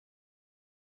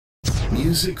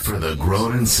Music for the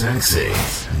grown and sexy.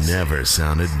 Never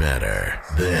sounded better.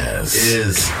 This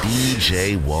is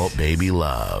DJ Walt Baby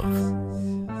Love.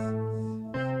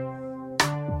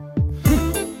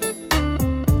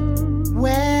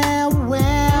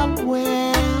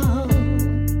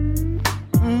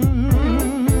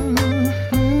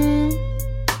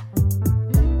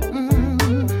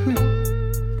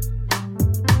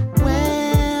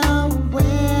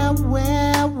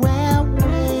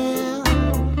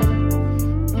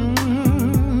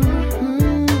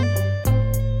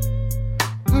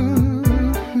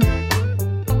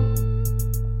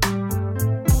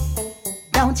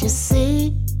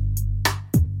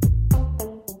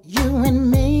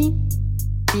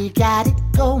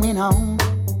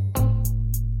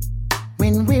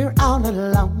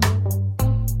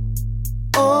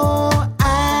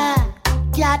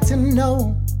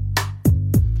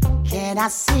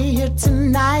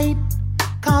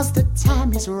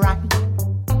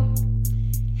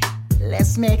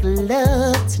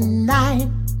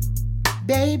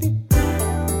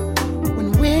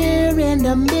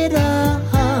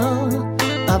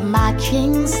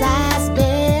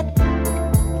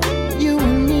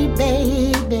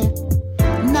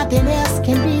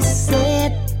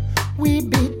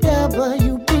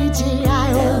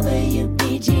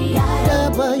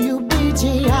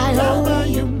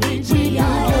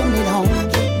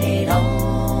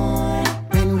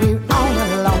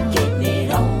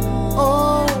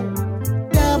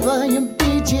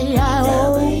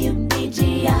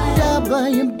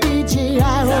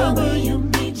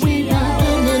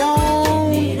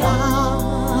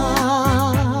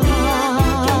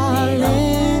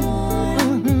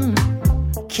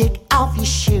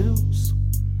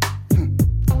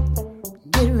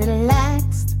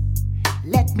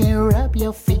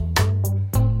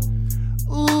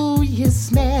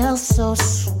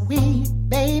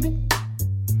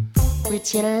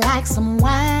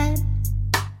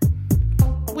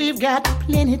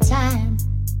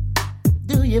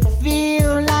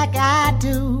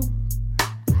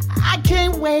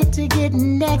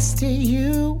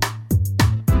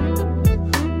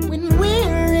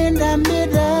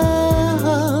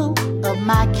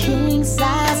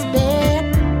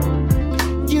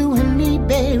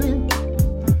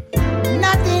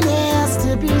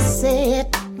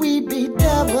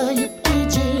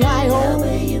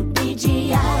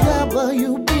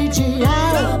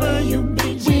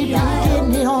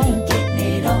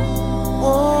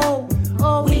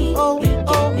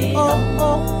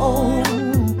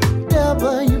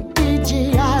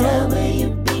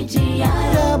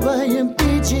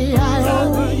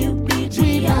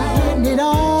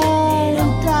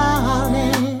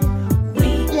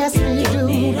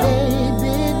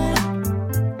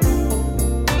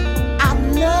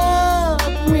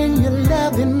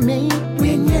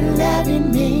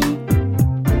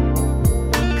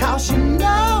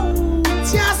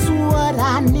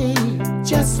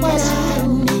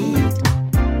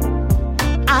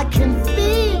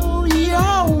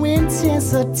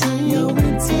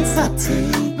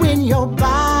 When your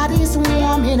body's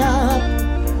warming up,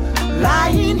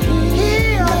 lying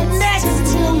here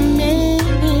next to me,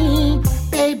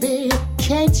 baby,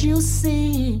 can't you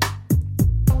see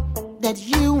that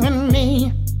you and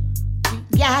me,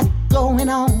 we got it going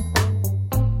on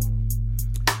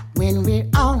when we're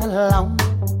all alone?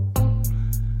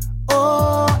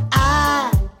 Oh,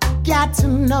 I got to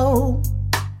know,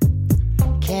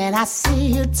 can I see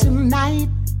you tonight?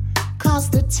 'Cause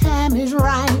the time is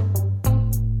right.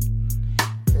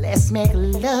 Let's make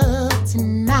love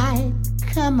tonight.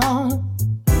 Come on.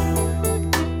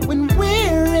 When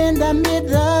we're in the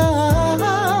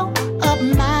middle of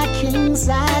my king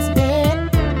size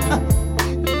bed,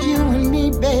 you and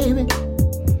me, baby,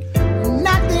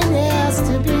 nothing else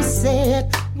to be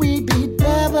said. We be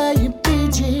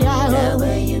WBGI-O,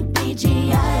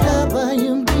 WBGI-O,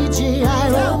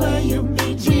 WBGI-O,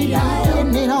 WBGI-O,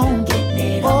 getting it on.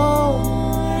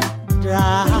 Oh,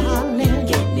 darling,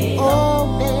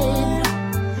 oh, baby,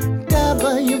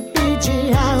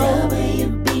 WBGI-O,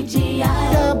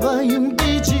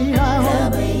 WBGI-O,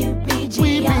 we be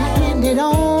getting it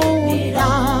on.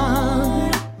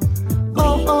 Oh,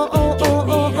 oh, oh, oh, oh,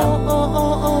 oh, oh,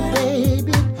 oh, oh,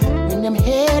 baby, when them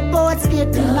headboards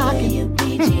get to locking,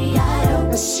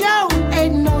 the show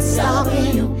ain't no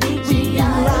stopping. We be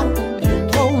rocking,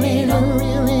 rolling and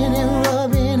reeling and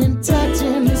rubbing and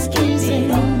touching and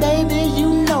squeezing, and baby, you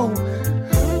know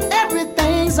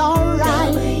everything's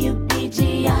alright.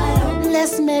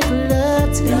 Let's make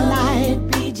love tonight. Oh,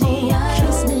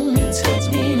 kiss me, touch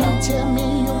me, tell me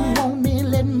you want me.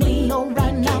 Let me know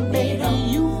right now, baby,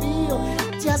 you feel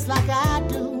just like I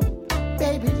do.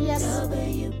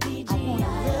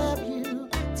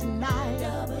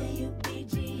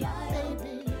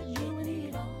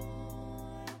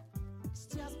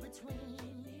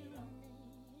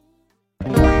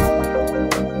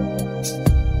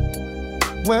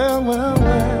 Well, well,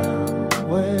 well,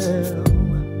 well.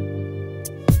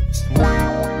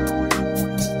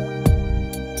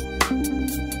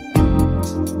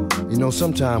 You know,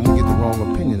 sometimes we get the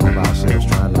wrong opinion of ourselves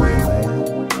trying to be a man.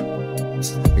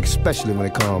 Especially when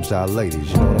it comes to our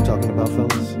ladies. You know what I'm talking about,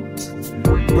 fellas?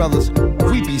 Brothers,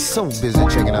 we be so busy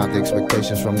checking out the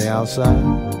expectations from the outside.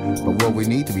 But what we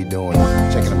need to be doing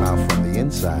is checking them out from the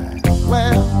inside.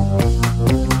 Well,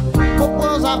 what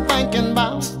was I thinking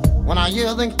about when I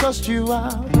yelled and cussed you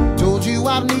out? Told you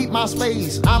I need my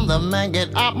space, I'm the man,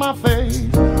 get out my face.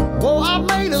 Whoa, I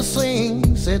made a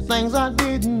scene, said things I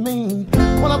didn't mean.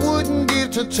 Well, I wouldn't give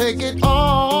to take it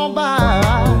all back.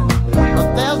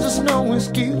 But there's just no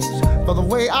excuse for the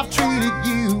way I've treated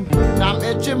you. Now I'm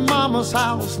at your mama's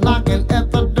house, knocking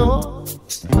at the door.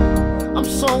 I'm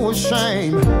so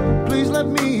ashamed, please let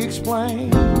me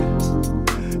explain.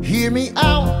 Hear me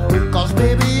out, cause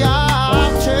baby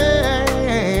I've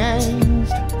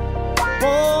changed.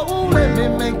 Oh, let me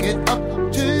make it up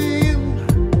to you.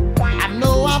 I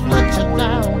know I've let you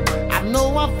down, I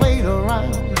know I fade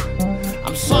around.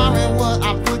 I'm sorry what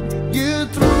I put you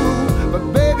through,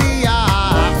 but baby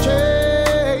I've changed.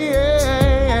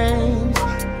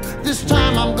 This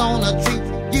time I'm gonna treat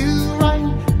you right.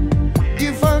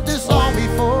 You've heard this all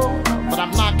before, but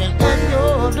I'm knocking at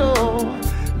your door.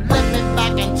 Let me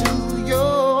back into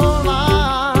your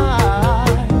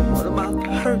life. What about the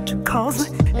hurt you cause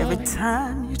me every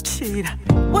time you cheat?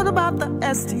 What about the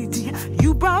STD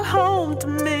you brought home to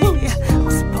me? I'm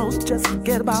supposed to just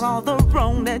forget about all the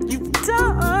wrong that you've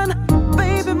done.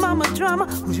 Baby mama drama,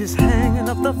 who's just hanging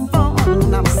up the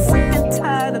phone. I'm sick and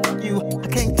tired of you, I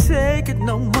can't take it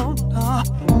no more. No.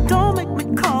 Don't make me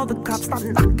call the cops, stop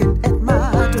knocking at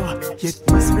my door. You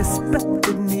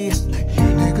disrespected me, you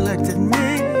neglected me.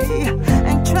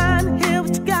 Ain't trying to hear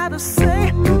what you gotta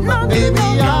say. No, baby,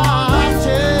 no, I've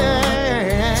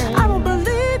changed. I don't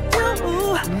believe you.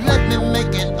 Let me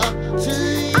make it up to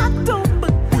you. I don't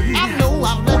believe. I know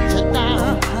I've let you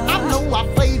down. I know I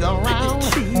played around. You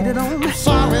cheated on me. I'm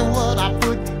sorry what I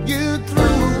put you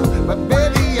through, but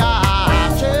baby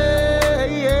I've changed.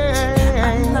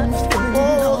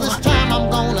 Oh, this time I'm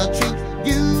gonna treat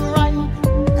you right.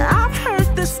 I've heard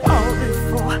this all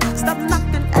before. Stop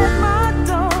knocking at my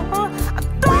door. I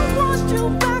don't want you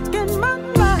back in my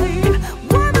life.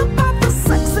 What about the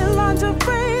sexy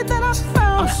lingerie that I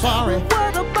found? I'm sorry.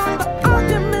 What about the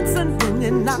arguments and when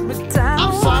you knocked me down?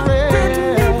 I'm sorry.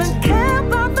 Didn't even care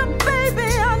about the baby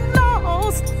I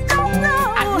lost. I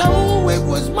know it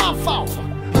was my fault.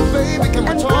 Baby, can we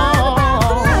And talk? what about the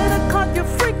night I caught you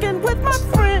freaking with my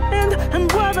friend?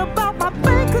 And what about my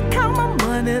bank account, my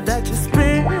money that you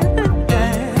spent?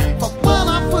 But when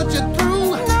I put you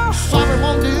through, sorry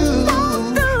won't do.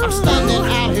 I'm standing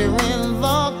out here in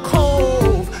the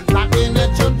cold, knocking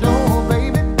at your door,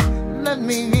 baby. Let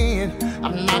me in.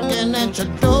 I'm knocking at your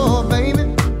door, baby.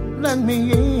 Let me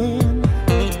in.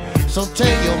 So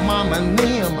tell your mama and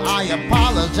them I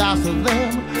apologize to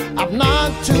them. I'm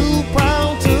not too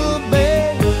proud to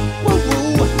beg.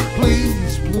 Woo-woo.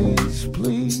 Please, please,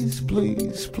 please,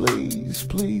 please, please,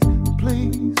 please,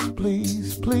 please,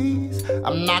 please, please.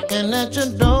 I'm knocking at your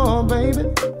door, baby.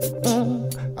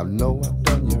 I know I've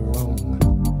done you wrong,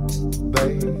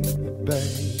 baby,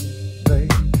 lady,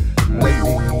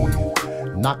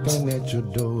 knocking at your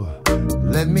door.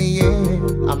 Let me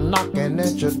in. I'm knocking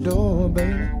at your door,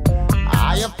 baby.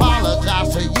 I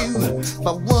apologize to you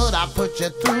for what I put you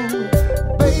through,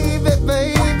 baby,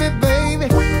 baby, baby.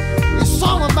 It's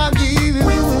all about you.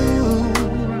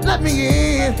 Let me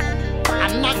in.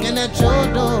 I'm knocking at your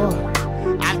door.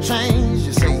 I've changed,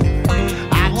 you see.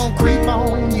 I won't creep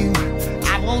on you.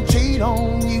 I won't cheat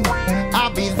on you.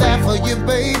 I'll be there for you,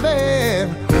 baby.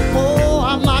 Oh,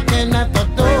 I'm knocking at the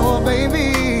door,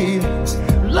 baby.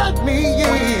 Let me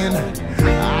in.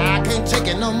 I can't take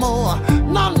it no more.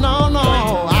 No, no, no.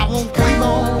 I won't creep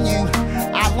on you.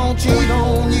 I won't cheat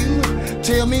on you.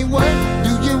 Tell me what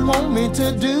do you want me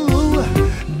to do?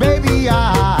 Baby,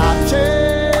 I've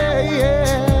changed.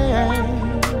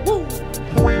 Woo.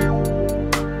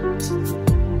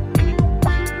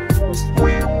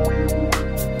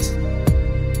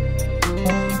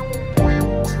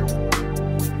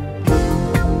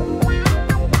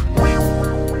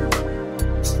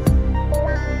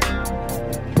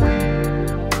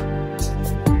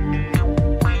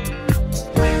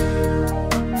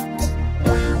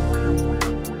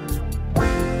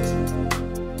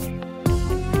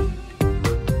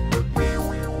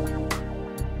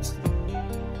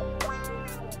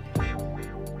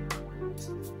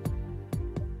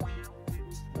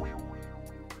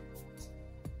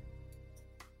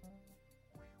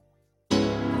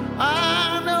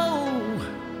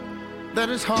 that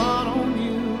is hard on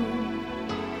you,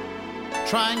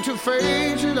 trying to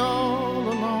face it all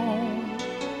alone.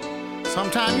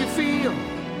 Sometimes you feel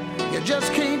you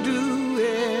just can't do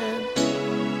it,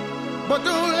 but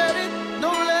don't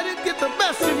let it get the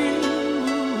best of you.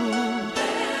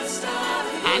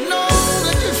 I know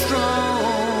that you're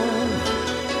strong,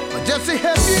 but just to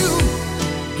help you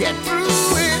get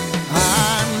through it,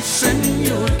 I'm sending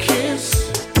you a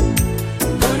kiss.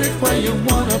 Put it where you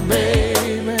wanna, baby.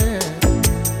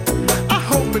 I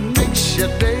hope it makes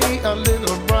your day a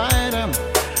little brighter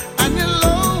and your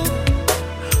load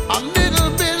a little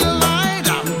bit light.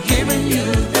 I'm giving you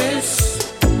this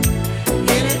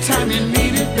anytime you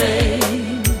need it,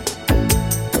 babe.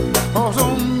 'Cause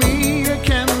on me you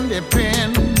can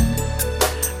depend,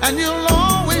 and you'll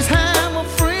always have a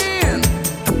friend.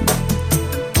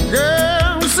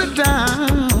 Girl, sit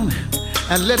down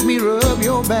and let me rub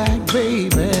your back,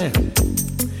 baby.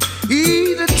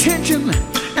 Ease the tension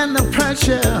and the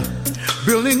pressure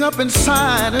building up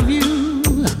inside of you.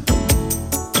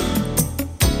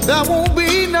 There won't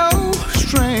be no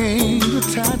strings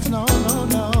attached, no, no,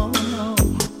 no, no.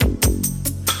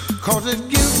 'Cause it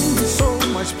gives me so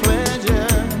much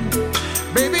pleasure,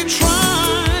 baby,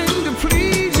 trying to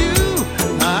please you.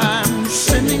 I'm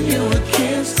sending you a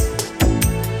kiss.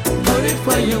 Put it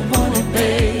where you want it,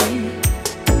 babe.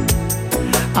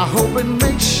 I hope it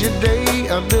makes your day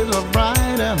a little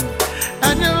brighter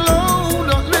and your load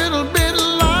a little bit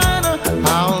lighter.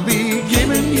 I'll be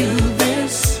giving you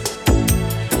this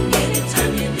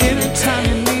anytime you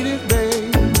need it,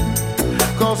 babe.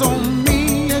 'Cause on me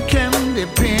you can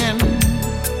depend,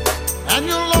 and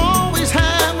you'll always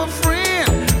have a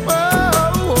friend. Oh,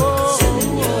 oh,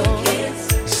 sending you a kiss.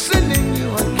 Sending you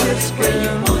a kiss, girl.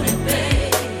 You want it,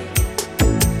 babe.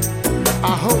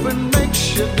 I hope it makes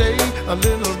your day a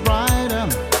little brighter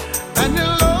and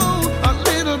your load a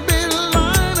little bit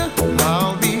lighter.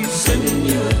 I'll be sending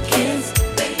you a kiss,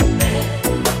 baby.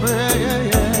 Yeah, yeah,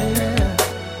 yeah, yeah.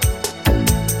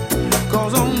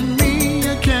 'Cause on me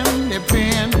you can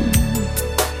depend,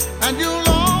 and you'll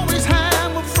always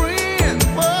have a friend.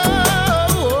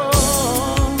 Oh,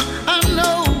 I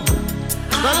know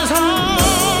that it's hard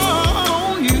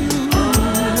on you,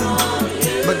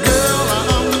 but girl, I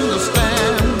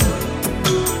understand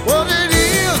what it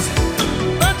is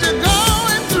that you're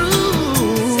going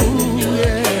through.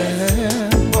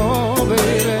 Yeah, oh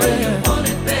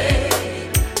baby,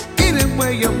 any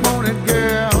way you want it,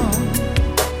 girl.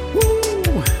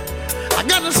 Woo. I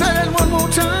gotta say that one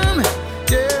more time.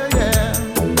 Yeah,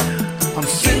 yeah. I'm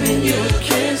sending you a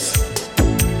kiss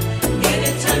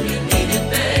anytime you need it,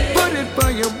 babe. Put it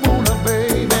where you wanna,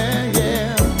 baby.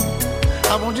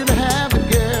 Yeah, I want you to have it,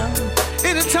 girl.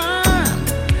 Anytime,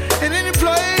 in any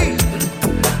place,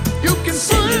 you can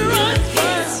put it right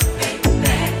there.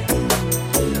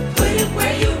 Put it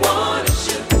where you want it,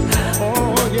 sugar.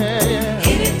 Oh yeah,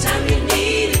 yeah. Anytime you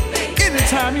need it, baby.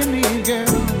 Anytime you need it,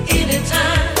 girl.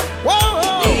 Anytime. Whoa,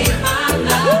 Need my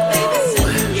love, baby.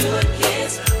 Sending you a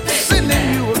kiss, baby. sending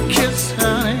you a kiss,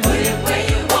 honey. Put it where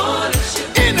you want it,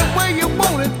 sugar. Any way you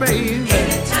want it, baby.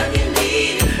 Anytime you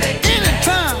need it, baby.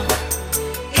 Anytime.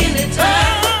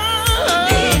 Anytime.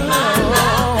 Need my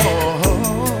love, baby.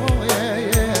 Oh, yeah,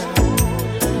 yeah.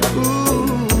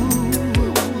 Ooh.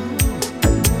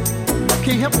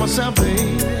 Can't help myself, baby.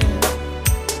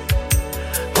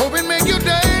 Hope it make your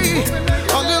day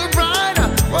a little brighter.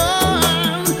 Oh,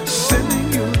 I'm sending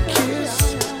you a kiss.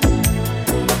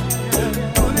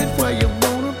 Put it where you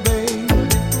wanna, baby.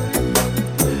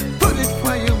 Put it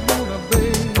where you wanna,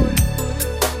 baby.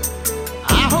 I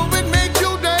hope it makes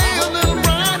your day a little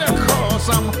brighter, 'cause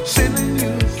I'm sending you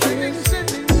a kiss.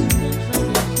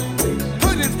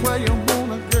 Put it where you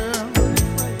wanna, girl.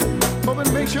 Hope it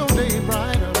makes your day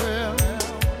brighter, girl.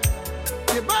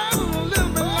 You're brighter a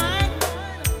little bit light.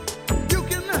 You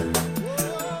can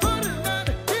put it right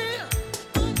here.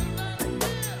 Put it right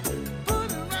there. Put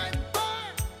it right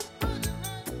there.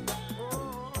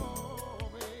 Oh,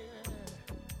 baby.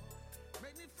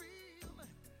 Make me feel.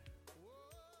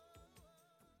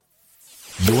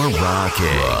 You're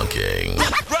rocking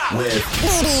with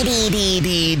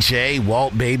DJ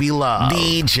Walt Baby Love.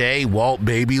 DJ Walt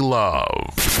Baby Love.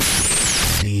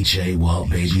 DJ Walt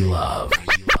Baby Love.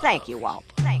 Thank you, Walt.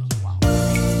 Thank you, Walt.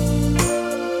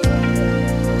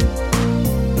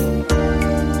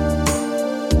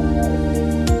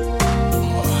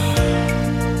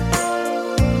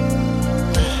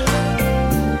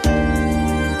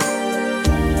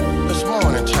 It's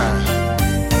morning time.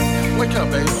 Wake up,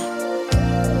 baby.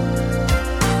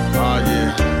 Oh,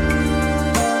 yeah.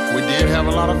 We did have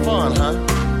a lot of fun, huh?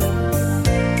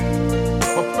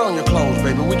 But put on your clothes,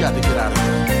 baby. We got to get out of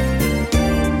here.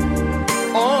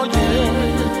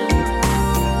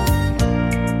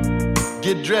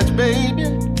 Get dressed, baby.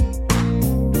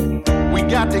 We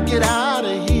got to get out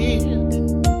of here.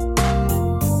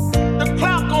 The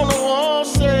clock on the wall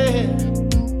said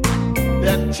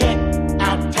that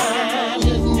check-out time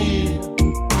is near.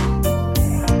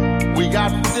 We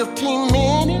got 15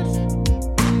 minutes,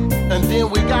 and then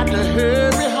we got to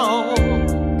hurry home.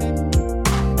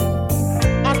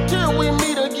 Until we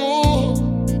meet again,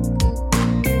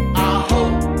 I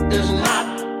hope it's not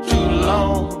too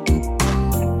long.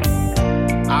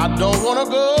 I don't wanna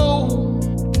go,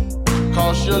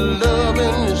 'cause your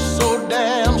loving is so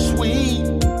damn sweet.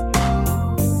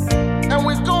 And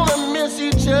we're gonna miss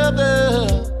each other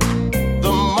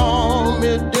the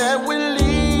moment that we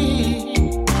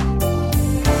leave.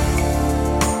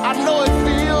 I know it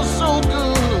feels so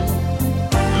good,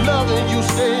 loving you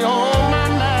stay on my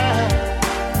mind.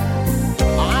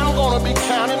 I'm gonna be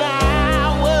counting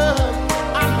hours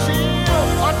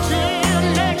until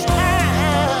next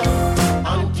time.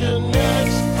 Until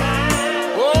next time.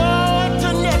 Oh,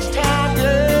 until next time,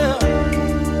 yeah.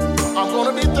 I'm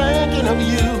gonna be thinking of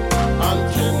you.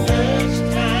 Until next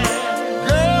time.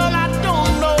 Girl, I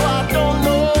don't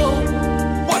know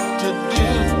what to do,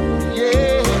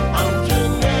 yeah. Until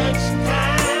next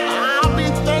time. I'll be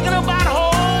thinking about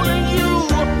holding you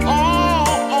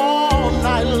all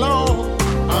night long.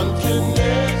 Until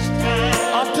next time.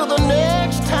 Until the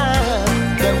next time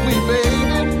that we,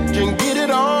 baby, can get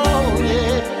it on,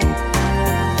 yeah.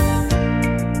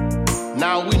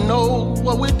 Now we know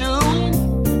what we're doing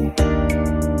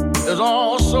is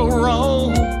all so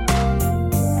wrong.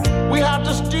 We have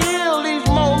to steal these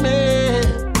moments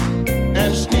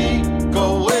and sneak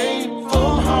away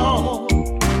from home.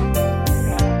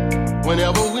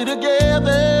 Whenever we're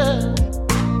together,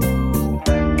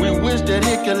 we wish that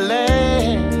it could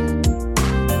last.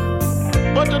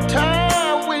 But the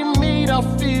time we meet, I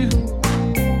feel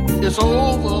it's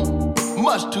over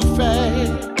much too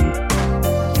fast.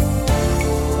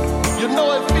 You know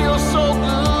it feels so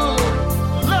good,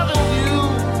 loving you,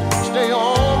 stay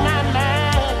on my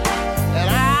mind. And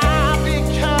I'll be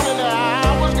counting the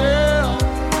hours, girl,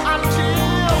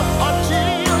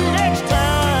 until next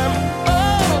time.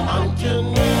 Oh, until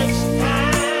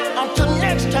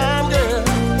next time, girl,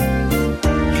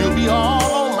 you'll be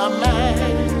all on my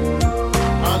mind.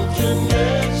 Until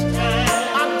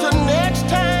next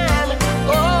time,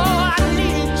 oh, I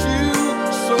need you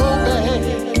so bad,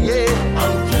 yeah.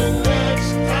 Until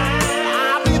next time,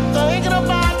 I'll be thinking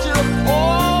about you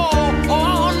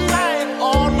all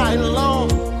night long.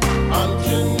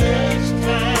 Until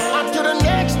the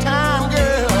next time,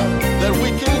 girl, that we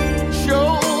can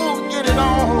get it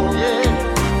on, yeah.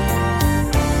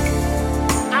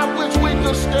 I wish we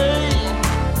could stay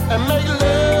and make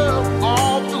love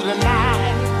all through the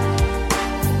night.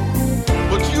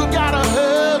 But you got a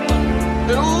husband,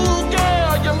 and ooh,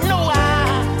 girl, you know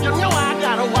I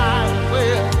got a wife.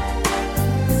 Well,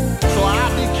 so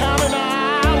I'll be counting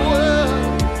hours,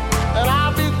 and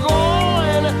I'll be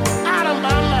going out of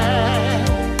my mind.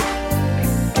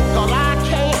 'Cause I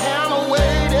can't handle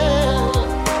waiting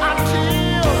until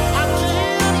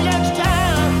next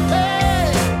time. Hey,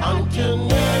 until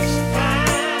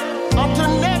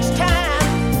next time.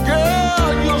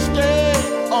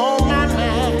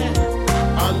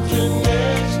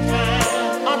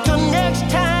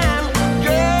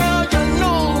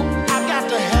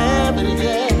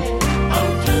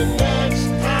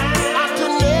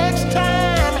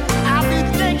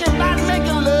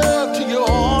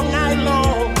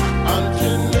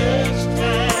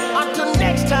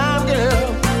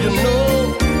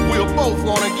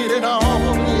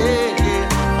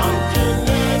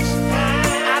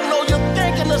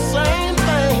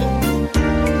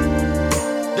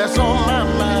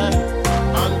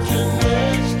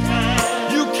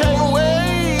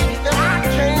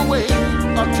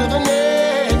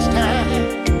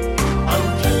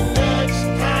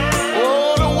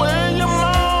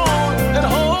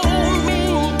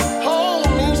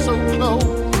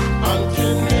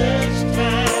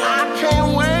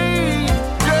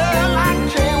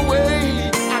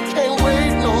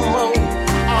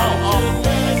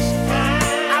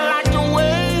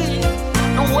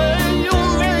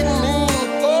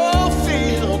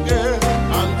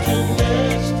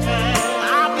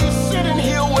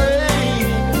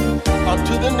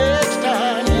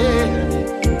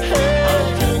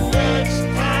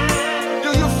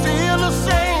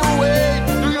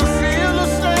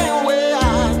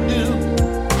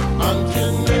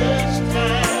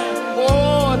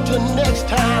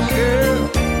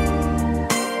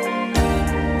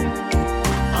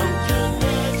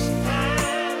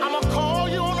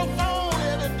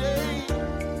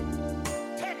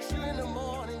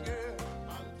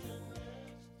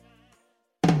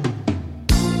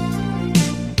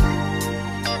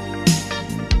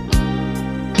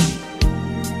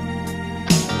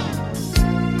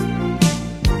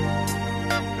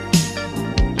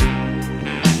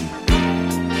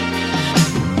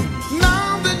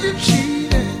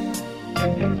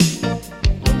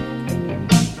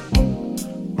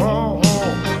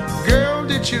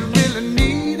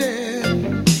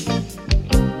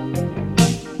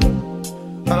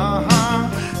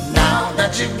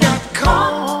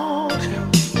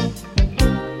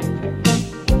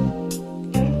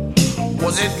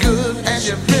 good as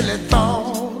you really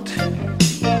thought?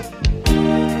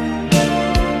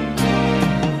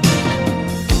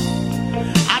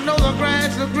 I know the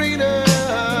grass is greener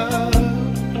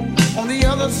on the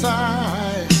other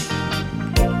side,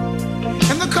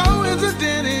 and the coincidence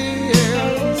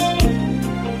is,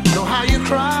 know how you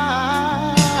cry.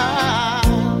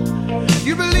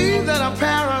 You believe that I'm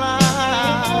paralyzed.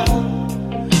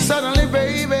 Suddenly,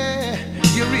 baby,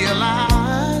 you realize.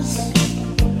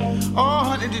 Oh,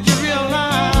 honey, did you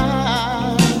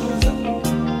realize?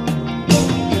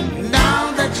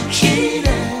 Now that you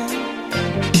cheated,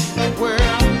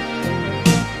 well,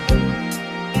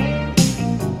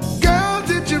 girl,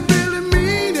 did you really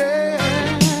mean it?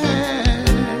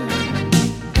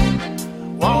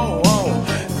 Whoa, whoa.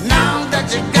 Now that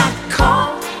you got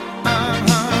caught,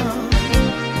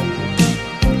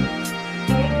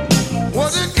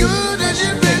 was it good as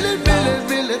you really, really,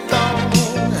 really thought?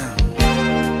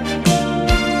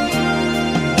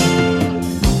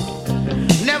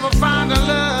 Never find a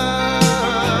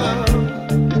love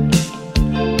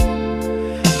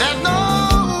that's no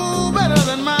better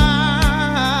than mine.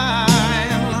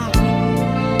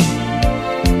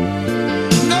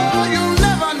 No, you'll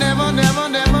never, never, never,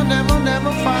 never, never,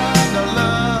 never find a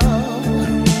love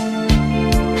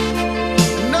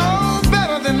no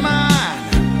better than mine.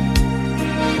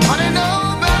 Honey, no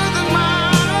better than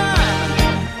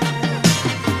mine.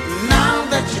 Now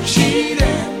that you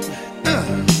cheated,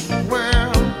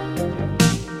 well,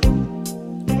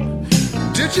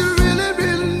 did you really,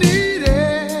 really need it?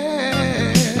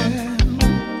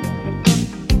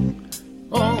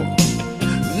 Oh,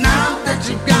 now that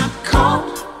you got caught,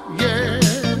 yeah.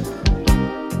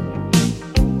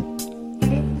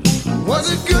 Was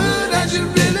it good as you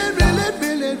really, really,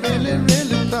 really, really,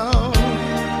 really thought?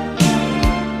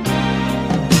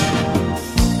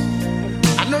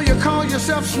 I know you call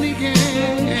yourself sneaking,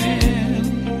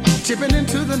 tipping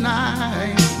into the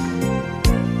night.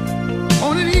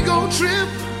 On an ego trip,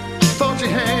 thought you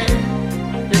had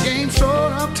your game so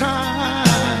uptight.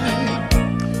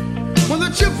 When the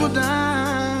chips were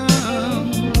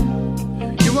down,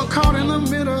 you were caught in the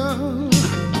middle.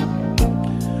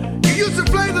 You used to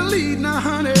play the lead, now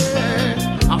honey,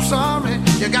 I'm sorry,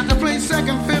 you got to play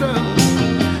second fiddle.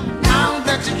 Now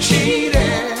that you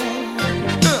cheated,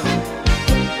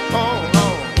 oh,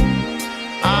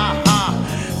 oh,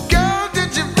 girl,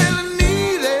 did you really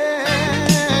need it?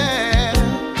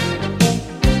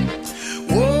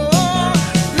 Whoa,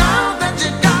 now that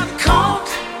you got caught,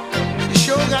 you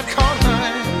sure got caught,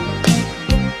 honey.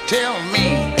 Tell me,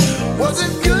 was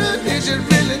it good as you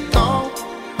really thought?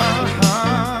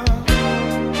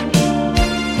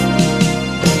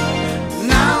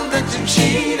 Now that you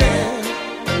cheated,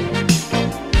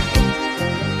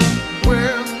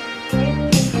 well,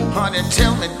 honey,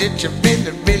 tell me, did you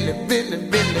really, really, really,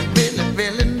 really, really,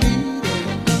 really need it?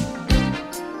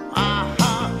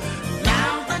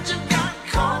 Now that you got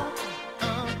caught,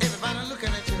 everybody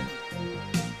looking at you.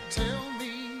 Tell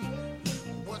me,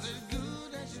 was it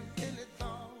good as you really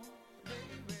thought,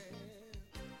 baby?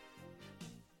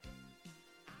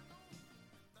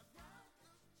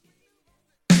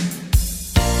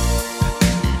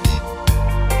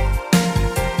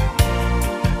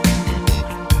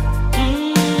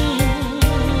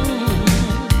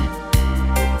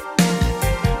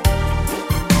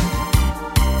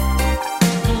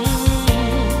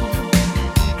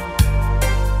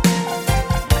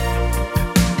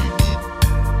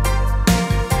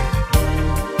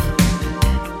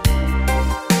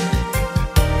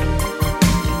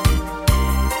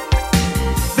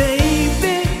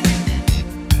 Baby,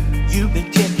 you've been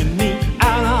checking me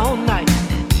out all night.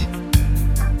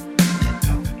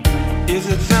 Is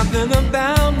it something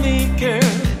about me, girl?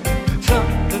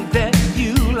 Something that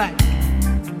you like?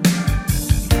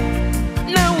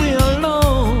 Now we're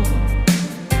alone,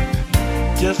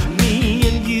 just me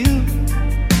and you.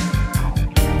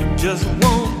 Just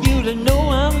want you to know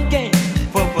I'm game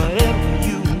for whatever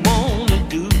you wanna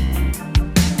do.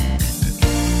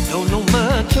 Don't know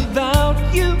much about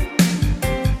you,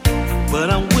 but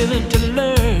I'm willing to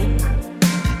learn.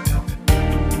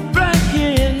 Right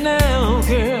here and now,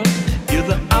 girl, you're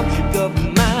the object of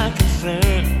my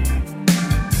concern.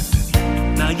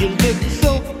 Now you look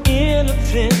so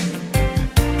innocent.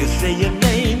 You say your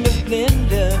name is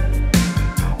Linda.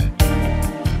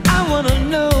 I wanna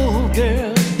know,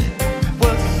 girl,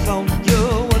 what's on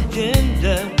your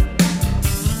agenda?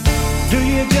 Do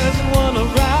you just wanna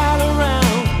ride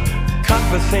around,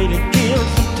 conversate and kill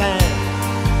some time?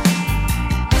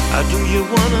 Or do you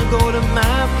wanna go to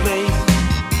my place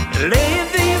and lay in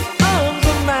these arms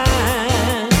of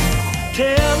mine?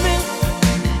 Tell me,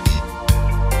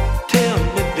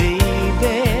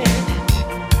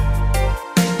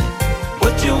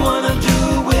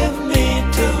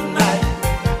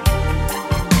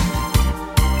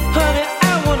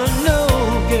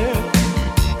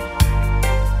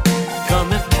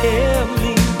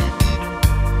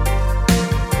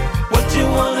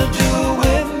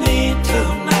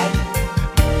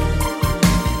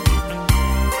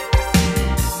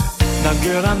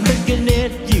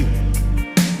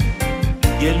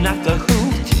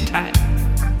 type,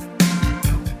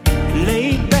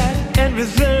 laid back and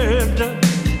reserved,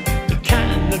 the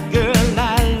kind of girl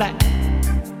I like.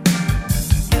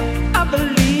 I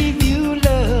believe you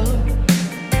love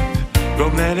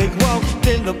romantic walks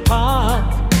in the park.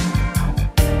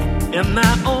 And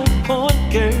my own point,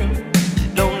 girl,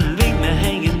 don't leave me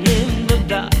hanging in the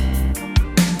dark.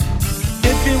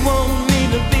 If you want me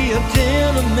to be a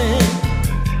gentleman,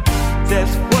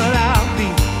 that's what I'll be.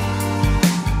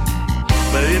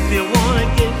 But if you wanna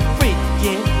get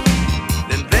freaky,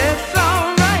 then that's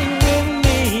alright with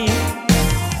me.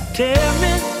 Tell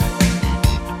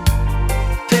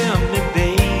me,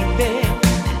 baby,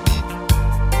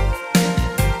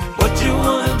 what you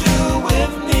wanna do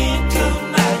with me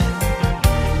tonight?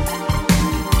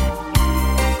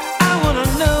 I wanna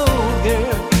know,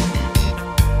 girl,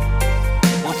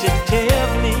 won't you tell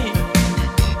me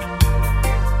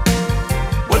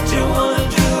what you wanna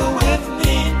do with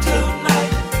me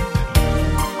tonight?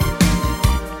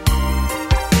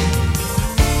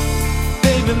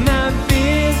 Baby, my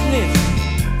business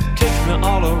takes me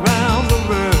all around the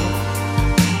world.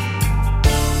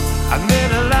 I met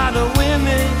a lot of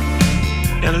women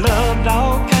and loved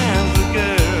all kinds of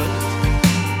girls.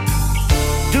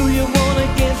 Do you wanna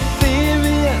get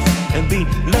serious and be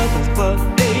lovers for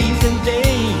days and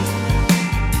days?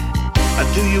 Or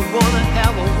do you wanna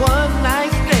have a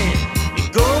one-night stand and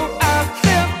go our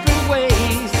separate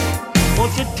ways?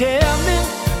 Won't you tell me,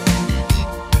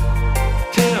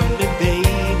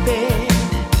 baby,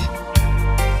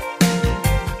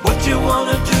 what you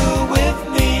wanna do with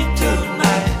me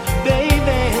tonight,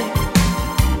 baby?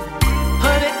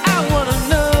 Honey, I wanna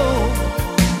know.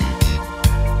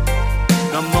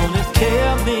 Come on and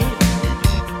tell me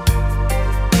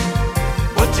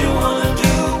what you wanna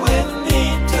do with me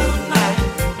tonight.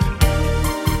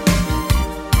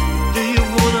 Do you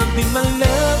wanna be my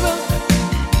lover,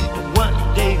 or one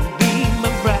day be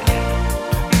my bride?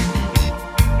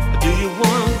 Or do you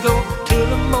wanna go to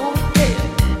the motel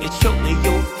and show me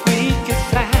your freaky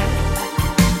side?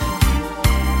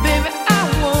 Baby, I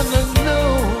wanna know.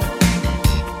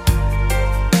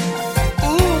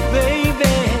 Ooh,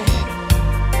 baby,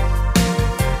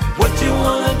 what you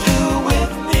wanna do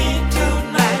with me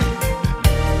tonight?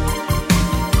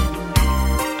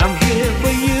 I'm here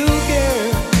for you, girl.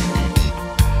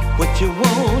 What you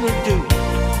wanna do?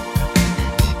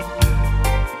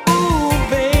 Ooh,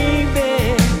 baby,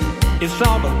 it's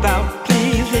all about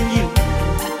pleasing you.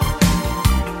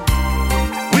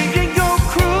 We can go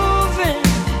cruising,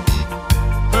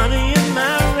 honey, in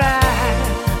my ride.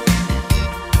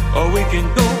 Or we can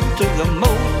go to the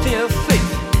Motel 6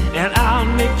 and I'll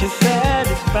make you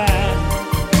satisfied.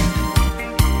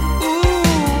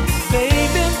 Ooh,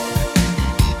 baby,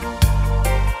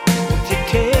 won't you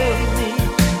tell me,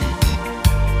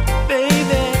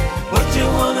 baby, what you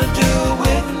wanna do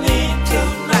with me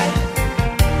tonight?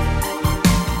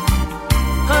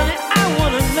 Honey, I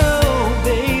wanna know,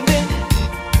 baby.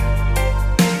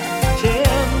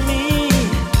 Tell me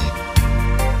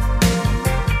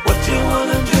what you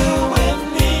wanna do with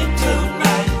me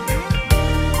tonight.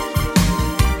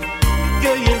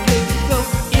 Girl, you look so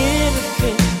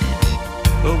innocent,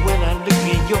 but when I look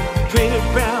in your pretty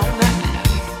brown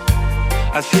eyes,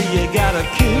 I see you got a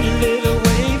cute little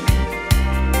waist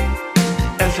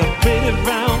and some pretty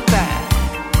brown thighs.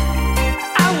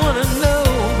 I wanna know,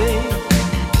 baby.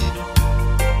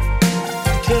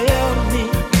 Tell me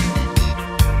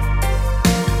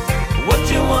what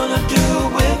you wanna do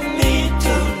with me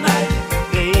tonight,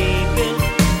 baby.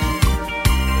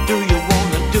 Do you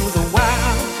wanna do the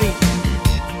wild thing,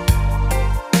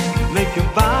 make your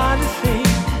body sing?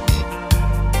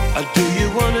 Or do you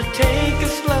wanna take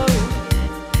it slow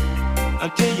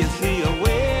until you see a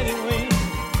wedding ring?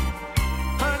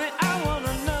 Honey, I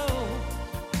wanna know.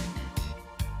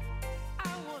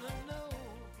 I wanna know,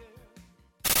 girl.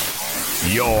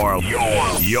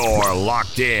 You're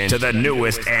locked in to the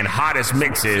newest and hottest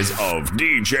mixes of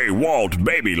DJ Walt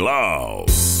Baby Love.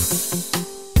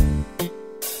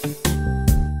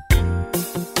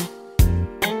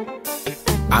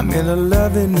 I'm in a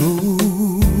loving mood.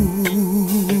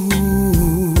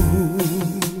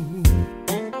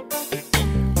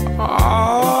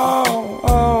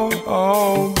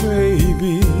 Oh,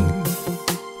 baby.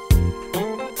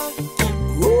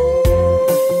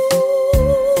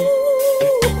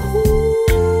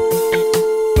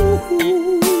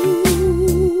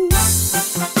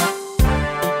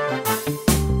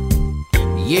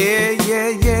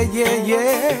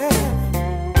 Yeah.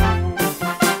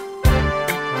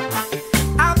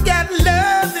 I've got love.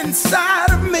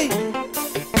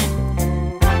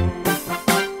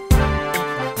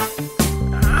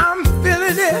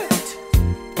 feeling it.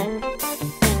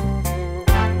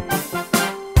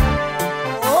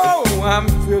 Oh, I'm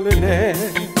feeling it.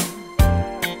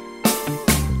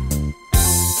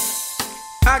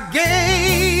 I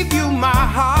gave you my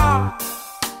heart.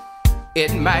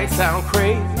 It might sound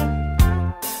crazy.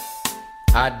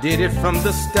 I did it from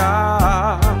the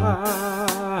start.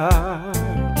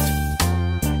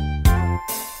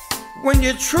 When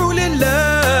you truly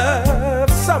love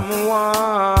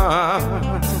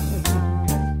someone,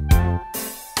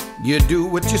 you do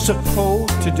what you're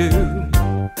supposed to do.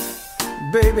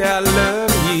 Baby, I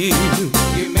love you.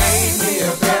 You made me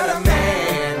a better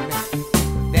man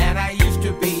than I used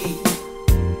to be.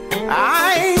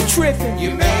 I ain't tripping.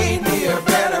 You made me a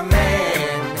better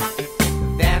man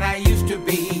than I used to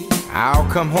be. I'll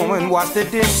come home and wash the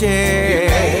dishes. You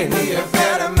made me a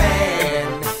better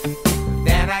man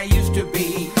than I used to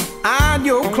be. Iron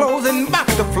your clothes and mop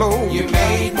the floor. You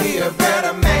made me a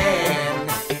better man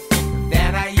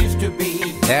than I used to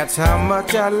be. That's how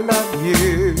much I love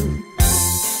you.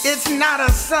 It's not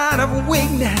a sign of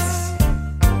weakness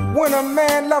when a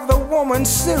man loves a woman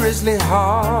seriously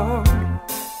hard.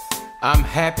 I'm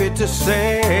happy to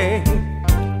say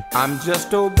I'm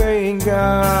just obeying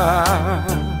God.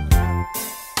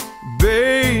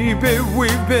 Baby,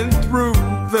 we've been through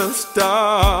the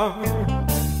storm,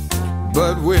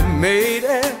 but we made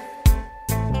it.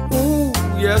 Ooh,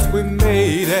 yes, we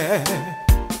made it.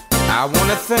 I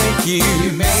wanna thank you.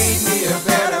 You made me a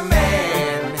better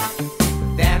man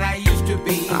than I used to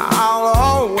be. I'll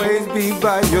always be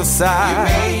by your side.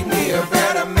 You made me a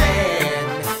better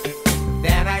man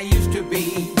than I used to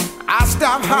be. I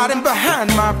stopped hiding behind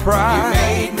my pride. You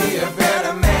made me a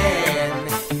better man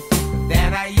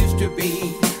than I used to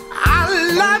be. I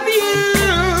love you.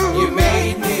 You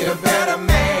made me a better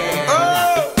man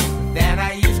than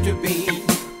I used to be.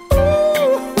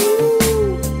 Ooh.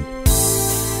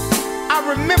 I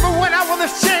remember when I was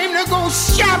ashamed to go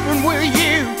shopping with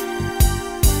you.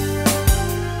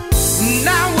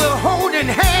 Now we're holding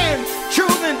hands,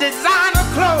 choosing designer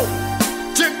clothes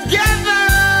together.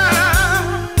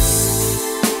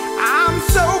 I'm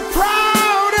so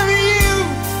proud of you.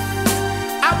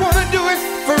 I wanna do it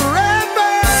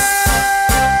forever.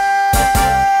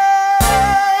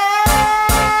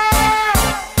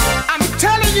 I'm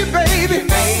telling you, baby, you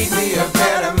made me a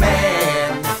better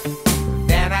man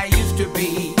than I used to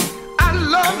be. I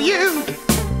love you.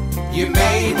 You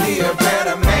made me a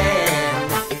better man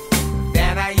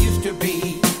than I used to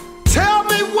be. Tell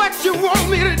me what you want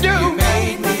me to do. You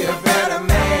made me a better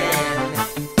man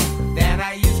than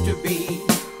I used to be.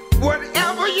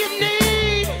 Whatever you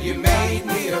need, you made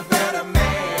me a better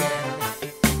man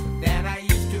than I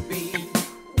used to be.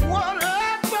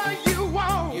 Whatever you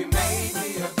want, you made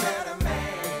me a better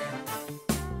man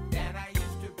than I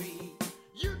used to be.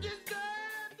 You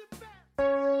deserve the best.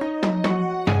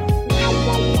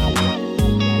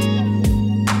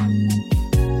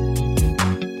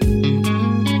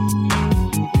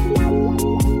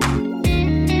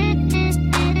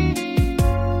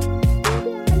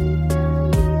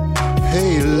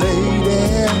 Hey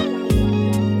lady,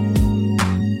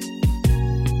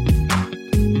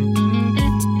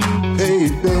 hey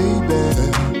baby,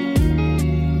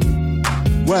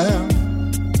 well,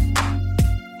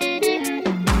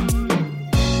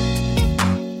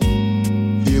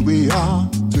 here we are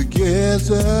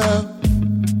together,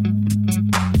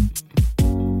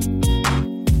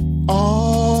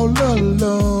 all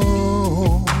alone.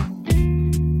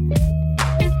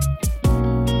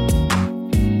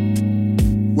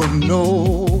 With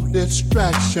no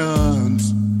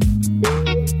distractions,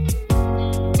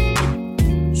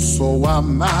 so our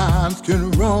minds can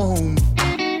roam.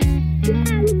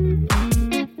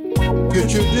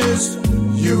 Picture this,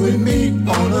 you and me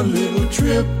on a little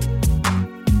trip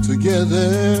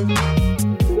together,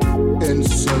 in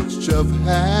search of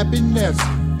happiness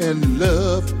and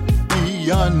love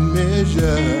beyond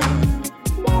measure.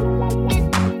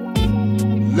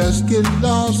 Let's get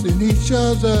lost in each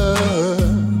other.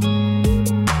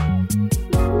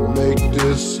 Make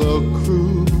this a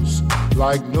cruise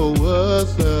like no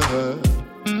other.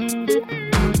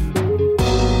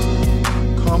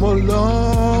 Come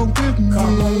along with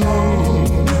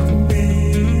me.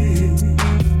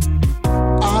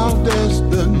 Our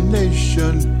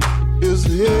destination is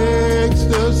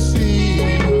ecstasy.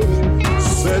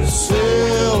 Set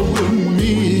sail with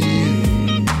me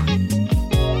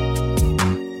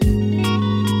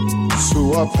to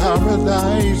a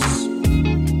paradise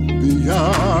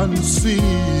beyond sea.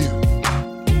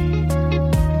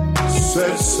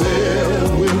 Set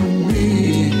sail with me,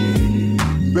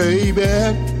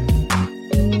 baby.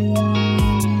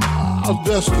 Our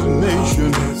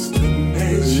destination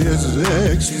is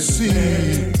ecstasy.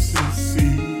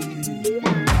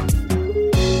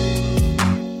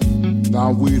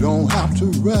 Now we don't have to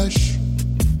rush.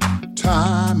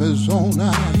 Time is on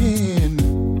our end.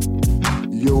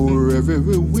 Your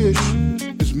every wish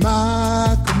is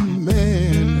my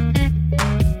command.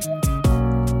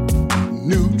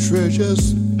 New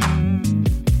treasures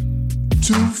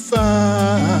to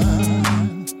find,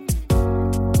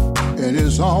 and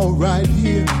it's all right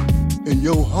here in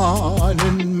your heart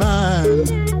and mind.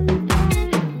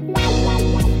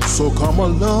 So come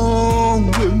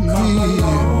along with me.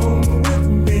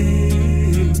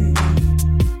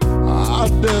 Our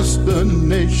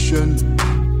destination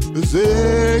is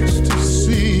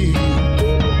ecstasy.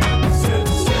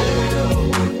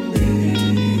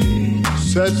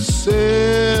 Set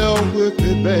sail with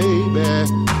me, baby,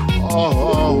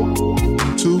 oh,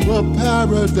 to a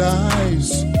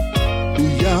paradise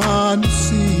beyond the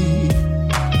sea.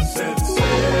 Set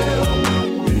sail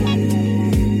with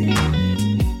me.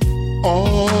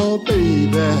 Oh,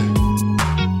 baby,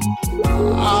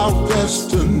 our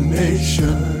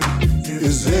destination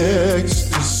is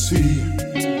ecstasy.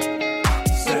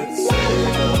 Set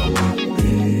sail with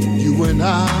me. You and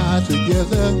I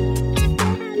together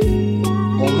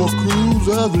on a cruise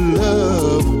of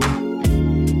love.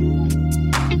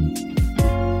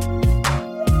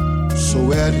 So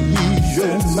at ease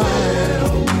your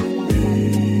mind,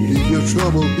 leave your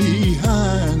trouble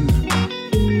behind.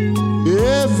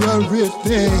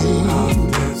 Everything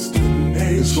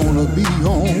is gonna be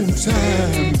on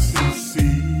time.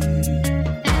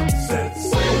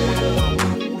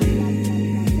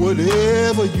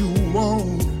 Whatever you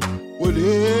want,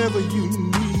 whatever you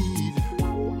need,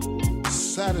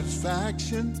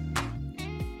 satisfaction,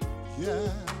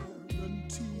 guaranteed.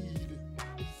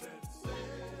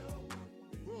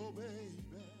 Oh,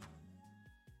 baby.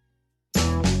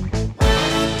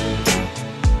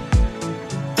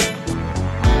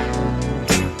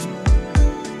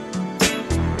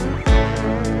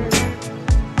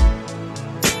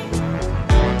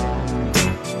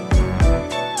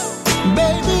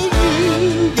 Baby,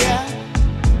 you got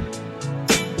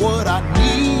what I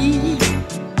need,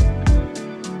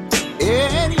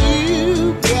 and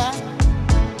you got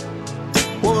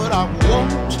what I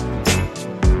want.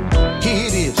 Here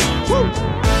it is. Woo.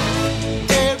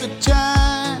 Every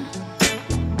time,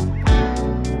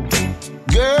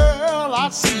 girl, I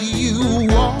see you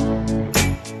walk.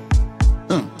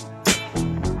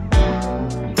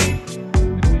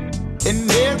 And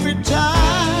every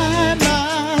time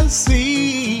I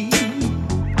see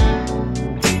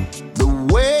the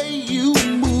way you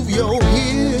move your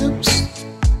hips,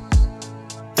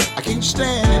 I can't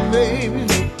stand it, baby.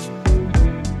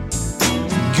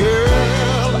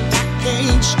 Girl, I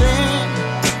can't stand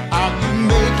how you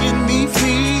making me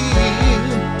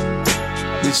feel.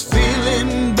 This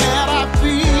feeling that I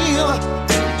feel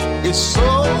is so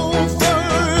for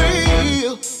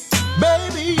real.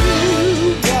 Baby,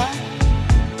 you got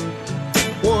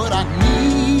what I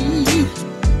need,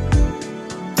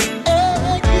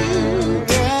 and you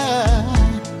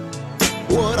got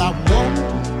what I want.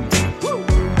 Woo.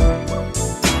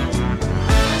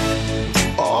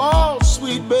 Oh,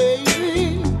 sweet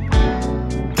baby,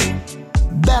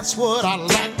 that's what I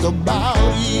like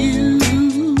about you.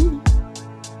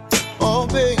 Oh,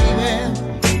 baby,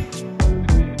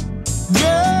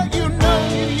 girl, you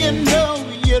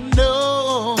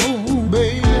know,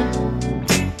 baby,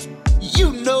 you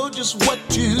know just what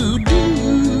to do.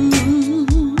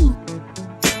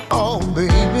 Oh,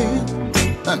 baby,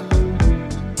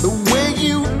 the way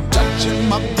you touching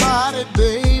my body,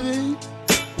 baby.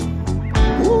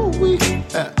 Ooh,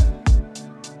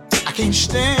 I can't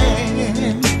stand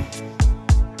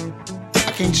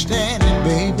it,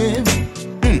 baby.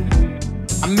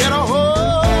 I met a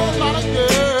whole lot of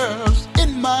girls in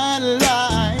my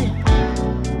life,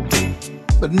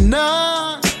 but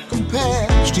none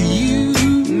compares to you.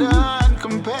 None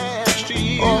compares to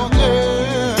you. Oh,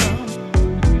 girl.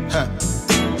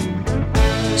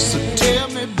 So tell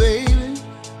me, baby,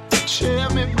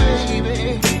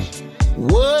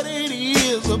 what it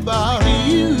is about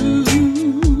you.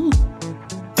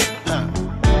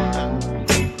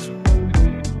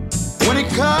 When it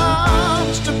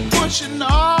comes to pushing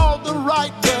all the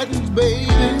right buttons,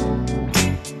 baby,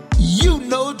 you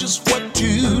know just what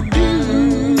to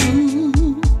do.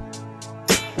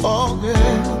 Oh,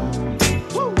 girl.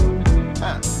 Woo.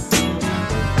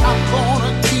 I'm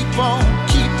gonna keep on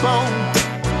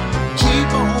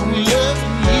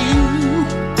loving you.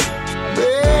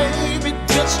 Baby,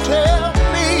 just tell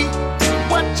me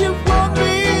what you want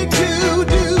me to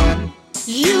do.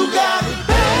 You got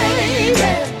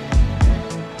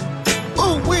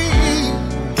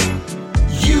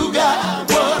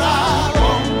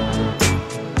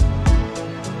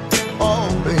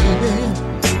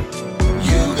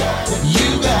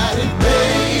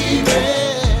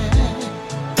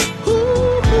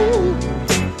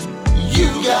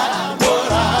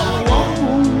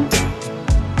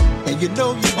you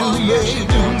know you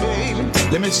do, baby.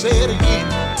 Let me say it again.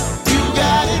 You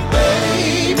got it,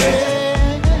 baby.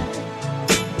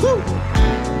 Woo.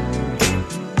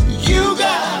 You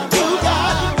got it,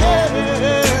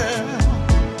 yeah.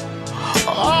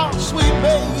 Oh, sweet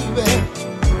baby.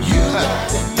 You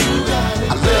got it.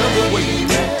 I love the way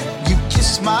you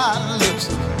kiss my lips.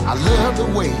 I love the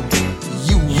way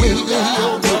you wiggle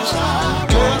your lips.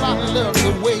 Girl, I love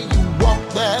the way you walk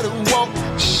that walk.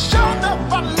 Show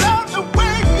enough, I love the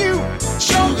way you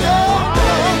show that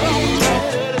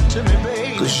to me,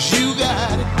 baby. 'Cause you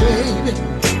got it, baby.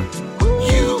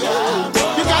 You got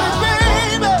it,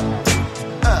 baby.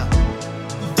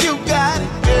 You got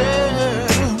it, girl.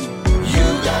 You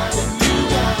got it, you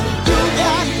got it, you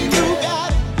got it, you got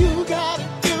it, you got it,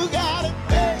 you got it,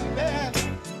 baby.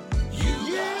 You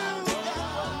got it.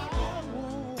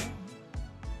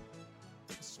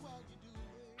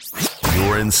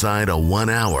 You're inside a 1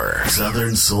 hour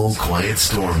Southern Soul Quiet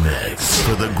Storm mix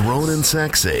for the grown and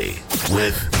sexy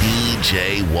with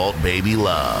DJ Walt Baby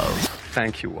Love.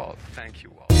 Thank you, Walt. Thank you,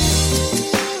 Walt.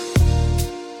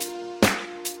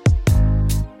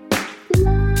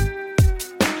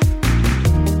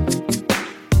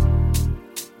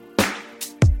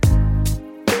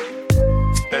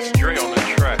 That's Dre on the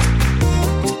track.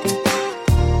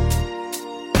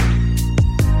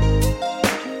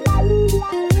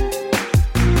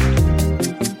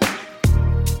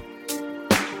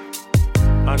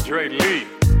 Andre Lee.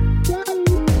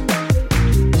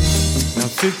 Now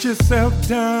sit yourself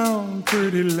down,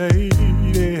 pretty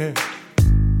lady.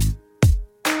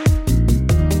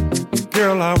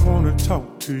 Girl, I wanna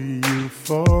talk to you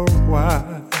for a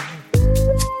while.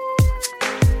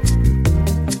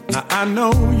 Now I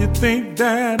know you think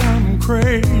that I'm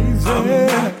crazy. I'm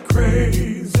not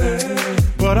crazy,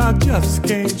 but I just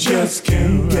can't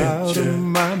get out of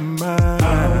my mind.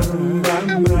 Out of my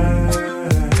mind.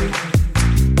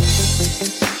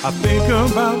 I think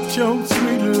about your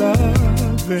sweet loving,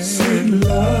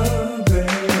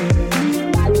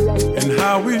 and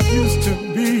how it used to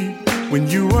be when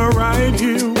you were right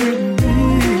here with me.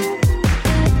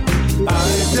 I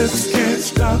just can't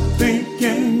stop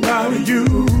thinking about you.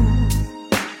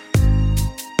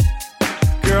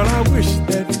 Girl, I wish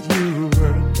that you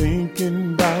were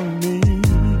thinking about me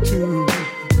too.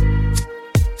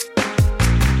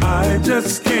 I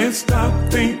just can't stop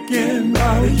thinking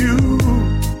about you.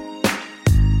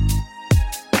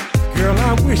 Girl,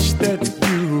 I wish that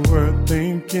you were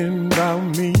thinking about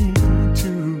me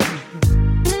too.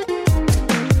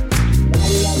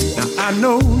 Now I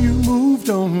know you moved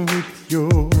on with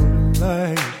your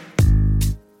life.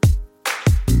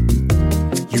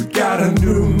 You got a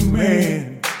new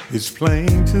man, it's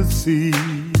plain to see.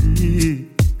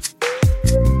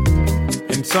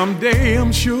 And someday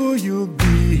I'm sure you'll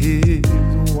be his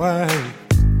wife.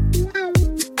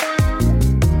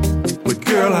 But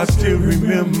girl, I still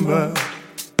remember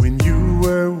when you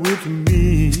were with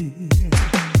me.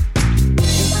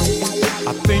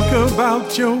 I think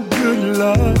about your good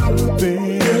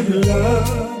loving,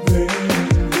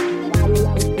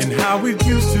 and how it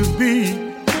used to be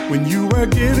when you were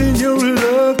giving your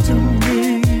love to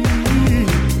me.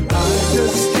 I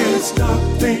just can't stop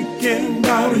thinking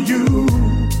about you.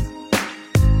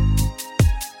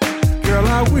 Girl,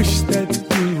 I wish that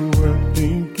you were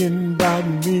thinking about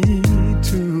me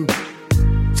too.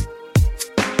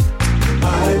 I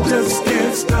just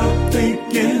can't stop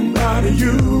thinking about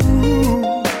you.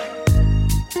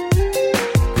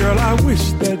 Girl, I wish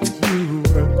that you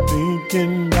were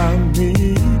thinking about me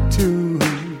too.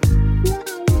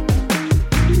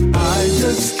 I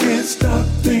just can't stop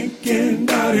thinking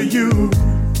about you.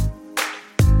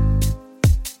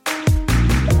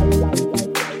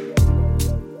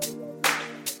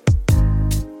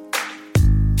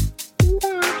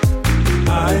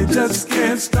 I just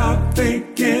can't stop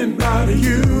thinking about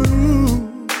you.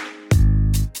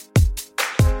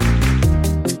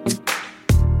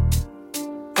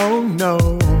 Oh no,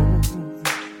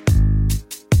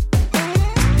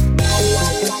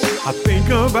 I think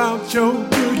about your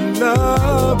good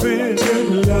loving,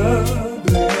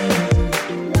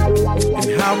 and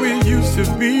how it used to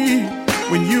be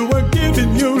when you were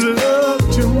giving your love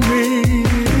to me.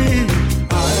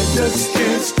 I just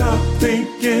can't stop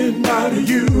thinking about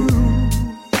you.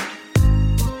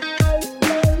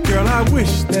 Girl, I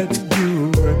wish that you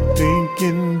were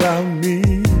thinking about me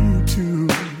too.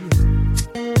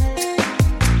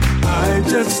 I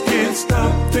just can't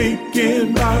stop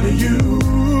thinking about you.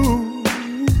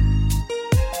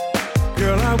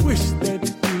 Girl, I wish that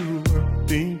you were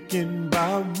thinking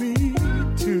about me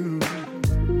too.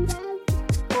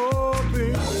 Oh,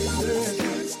 baby, I just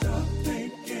can't stop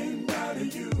thinking about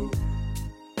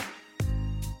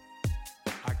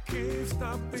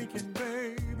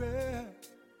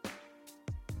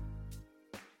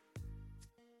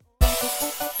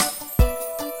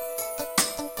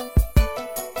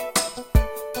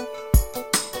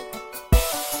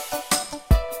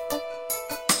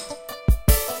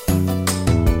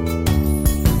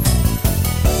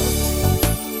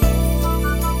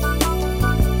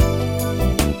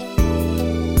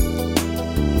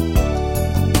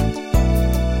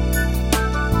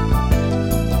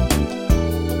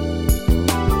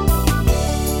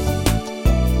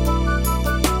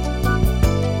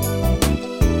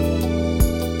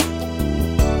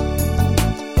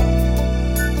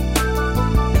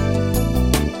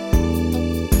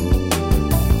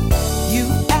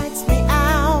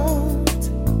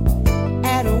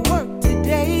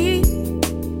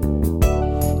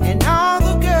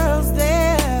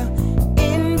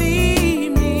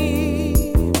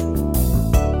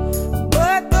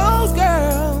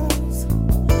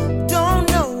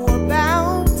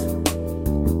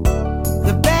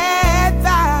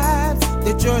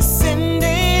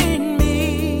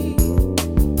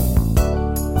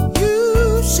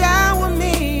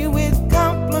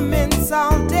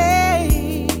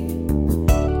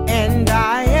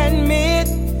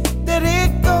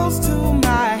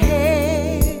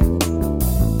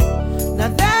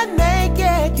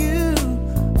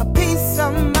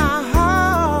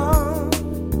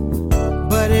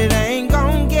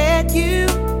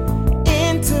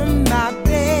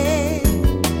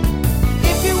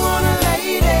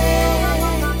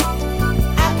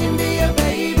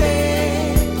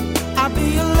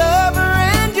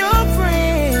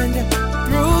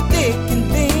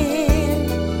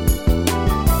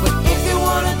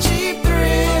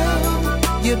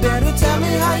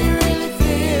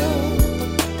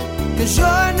 'Cause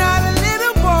you're not a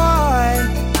little boy,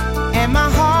 and my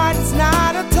heart is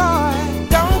not a toy.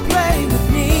 Don't play with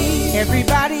me.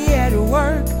 Everybody at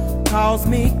work calls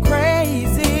me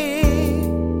crazy,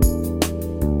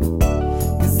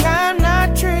 'cause I'm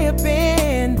not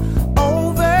tripping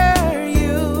over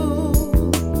you.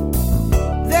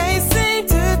 They seem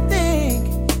to think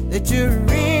that you're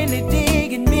really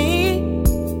digging me,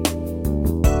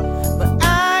 but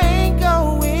I ain't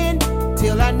going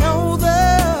till I know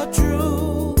the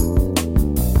truth.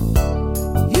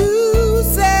 You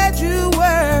said you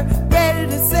were ready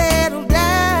to settle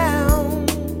down,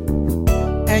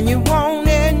 and you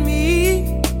wanted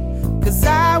me 'cause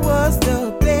I was the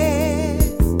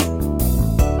best.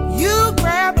 You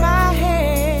grabbed my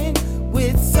hand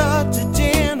with such a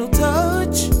gentle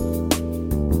touch,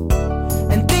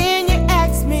 and then you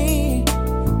asked me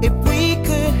if we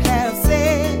could have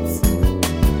sex.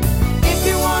 If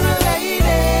you want a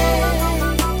lady,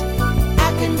 I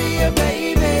can be a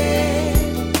baby.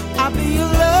 I'll be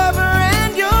your lover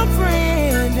and your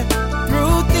friend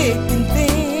through thick and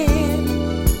thin.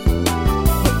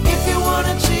 But if you want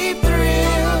a cheap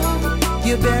thrill,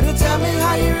 you better tell me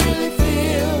how you really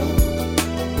feel.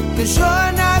 'Cause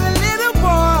you're not a little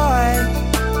boy,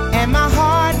 and my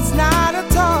heart is not a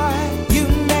toy. You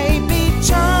may be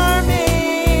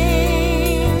charming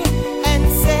and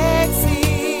sexy,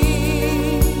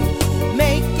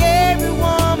 make every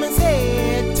woman's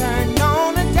head turn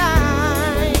on a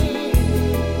dime,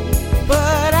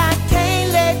 but I can't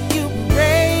let you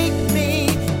break me,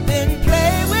 then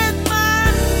play with my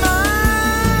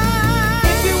mind.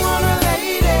 If you want a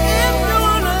lady,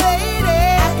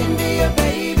 I can be a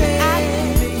baby.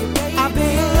 I'll be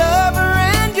your lover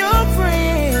and your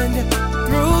friend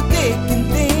through thick and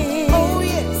thin. Oh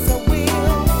yes, I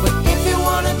will. But if you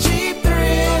want a cheap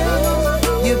thrill,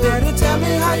 you better tell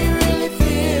me how you really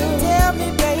feel. Tell me,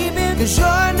 baby, 'cause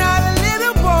you're not a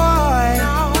little boy,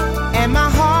 and my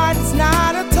heart is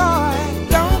not a toy.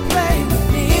 Don't play with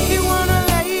me. If you want a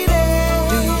lady,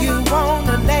 do you want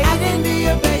a lady? I can be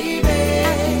a baby.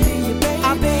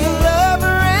 I'll be your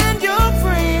lover and your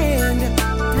friend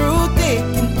through thick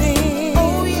and thin.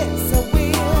 Oh yes, I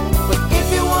will. But if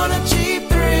you want a cheap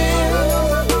thrill,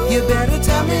 you better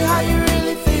tell me how you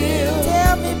really feel.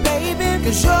 Tell me, baby,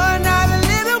 'cause you're not a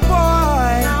little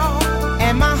boy,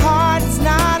 and my heart is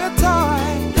not a toy.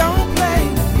 Don't play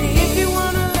with me. If you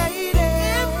want a lady,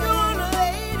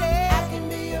 I can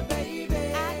be a baby.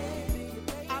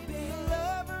 I'll be your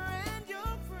lover and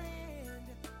your friend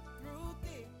through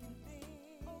thick and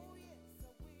thin. Oh yes, I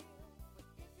will. But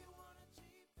if you want a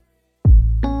cheap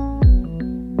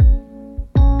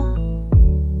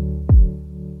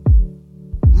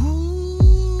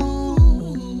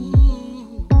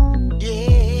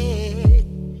Yeah.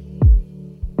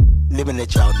 Let me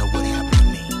let y'all know what happened to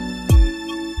me.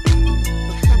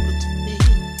 What happened to me?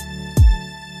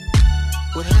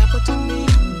 What happened to me?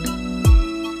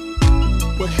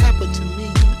 What happened to me?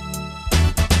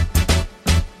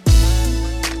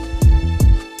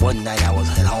 One night I was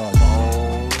at home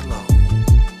all alone,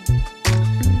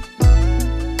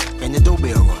 and the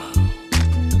doorbell rang.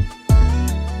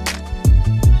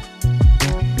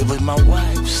 It was my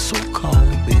wife's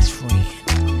so-called best friend.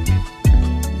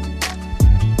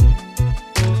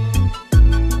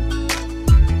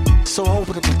 So I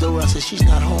opened up the door. I said, she's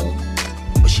not home,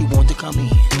 but she wanted to come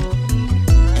in,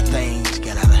 and things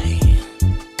got out of hand.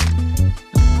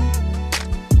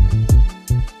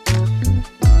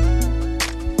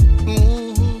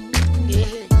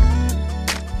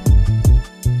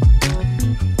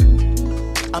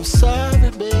 I'm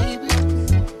sorry, baby.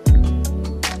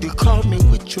 You called me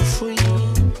with your friend.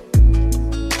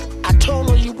 I told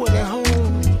her you weren't at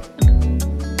home,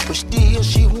 but still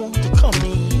she wanted to come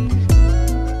in.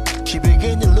 She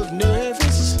began to look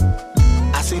nervous.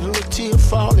 I see a little tear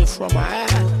falling from her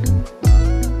eye.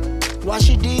 Why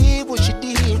she did what she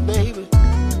did, baby,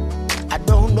 I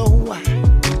don't know why.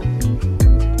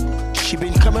 She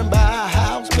been coming by our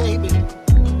house, baby,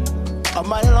 a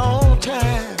mighty long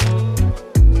time.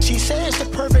 She said it's the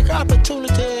perfect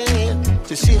opportunity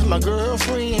to see if my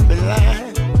girlfriend been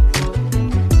lying.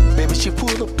 Baby, she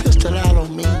pulled a pistol out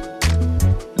on me.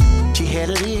 She had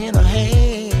it in her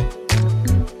hand.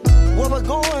 What was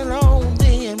going on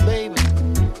then, baby?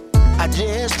 I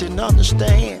just didn't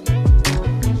understand.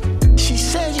 She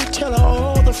said you tell her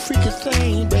all the freaky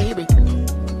things, baby,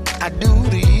 I do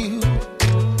to you.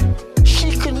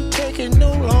 She couldn't take it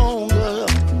no longer.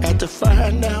 Had to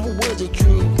find out was it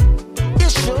true.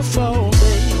 It's your fault,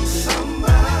 baby.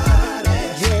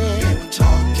 Somebody's been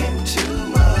talking too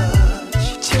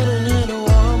much. Telling that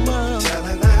woman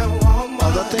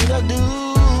all the things I do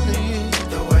to you,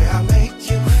 the way I make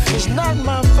you feel. It's not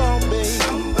my fault, baby.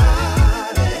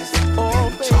 Somebody's been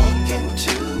talking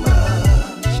too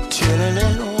much. Telling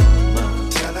that woman.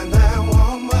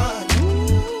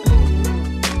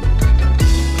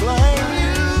 Blame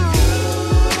you.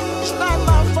 It's not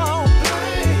my fault.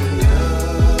 Blame you.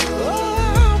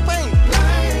 Oh, baby.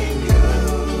 Blame you.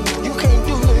 You can't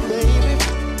do it, baby.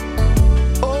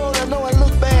 Oh, I know I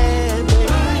look bad, baby.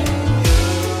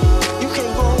 You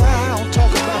can't go around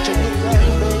talking about your good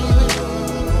thing, baby.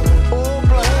 Oh,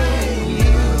 blame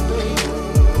you, baby.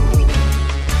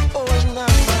 Oh, it's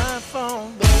not my fault,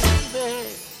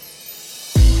 baby.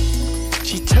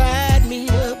 She tied me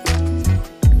up,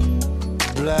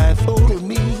 blindfolded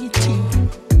me too.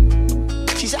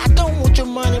 She said, I don't want your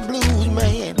money blues,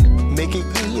 man. Make it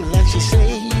good like she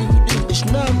say you do. It's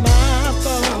not my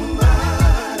fault.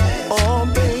 Oh,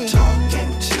 baby.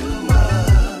 Talking too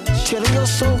much. Telling your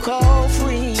so-called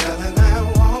friend. Telling that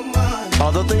woman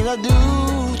all the things I do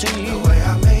to you. The way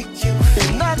I make you feel.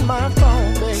 It's not my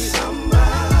fault, baby.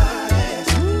 Somebody's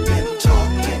been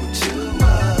talking too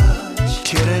much.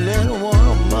 Telling that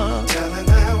woman. Telling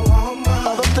that woman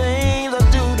all the things I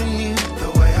do to you. The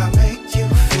way I make you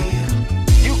feel.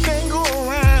 You can't go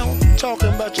around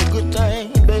talking about your good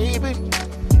thing, baby.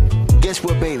 Guess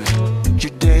what, baby? You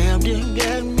damn near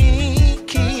got me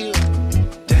killed.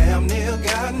 Damn near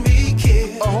got me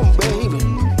killed. Oh, baby.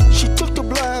 She took the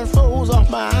blindfolds off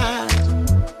my eyes.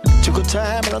 Took her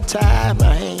time and untied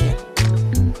my hand.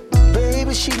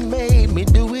 Baby, she made me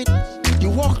do it. You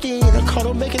walked in and caught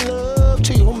her making love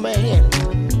to your man.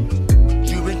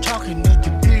 You been talking at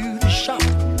the beauty shop.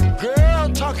 Girl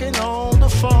talking on the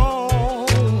phone.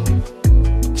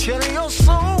 Telling your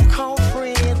so-called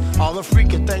friend all the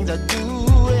freaky things I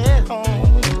do at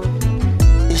home.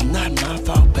 It's not my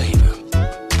fault, baby.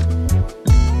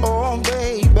 Oh,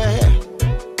 baby.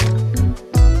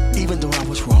 Even though I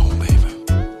was wrong, baby.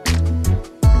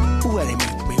 Ooh, that ain't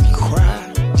make me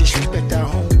cry. Disrespect our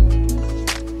home.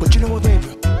 But you know what, baby?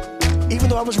 Even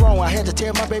though I was wrong, I had to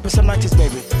tell my baby something like this,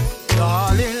 baby.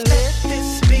 Darling, let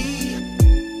this be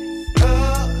a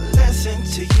lesson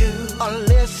to you. A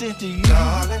lesson to you.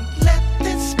 Darling, let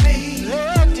this be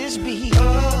a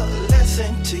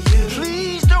lesson to you.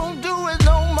 Please don't do it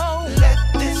no more. Let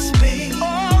this be.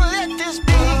 Oh, let this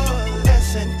be a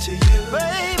lesson to you.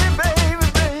 Baby, baby,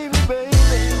 baby,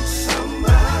 baby.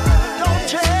 Somebody don't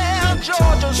tell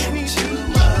Georgia sweet.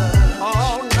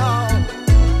 Oh, no.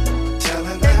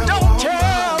 And don't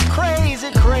tell crazy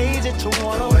to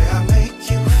one. The way I make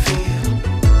you feel.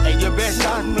 And you best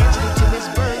not mention it to Miss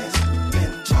Bird.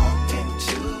 Been talking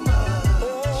too much.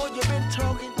 Oh, you've been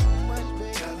talking too much,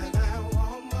 baby. Telling that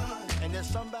woman. And there's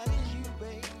somebody's you,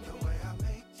 baby. The way I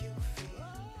make you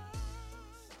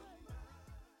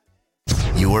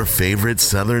feel. Your favorite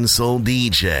Southern Soul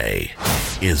DJ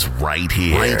is right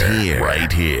here. Right here.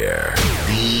 Right here.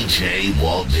 DJ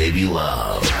Walt Baby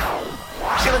Love.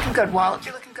 You're looking good, Walt.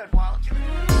 You're looking good, Walt.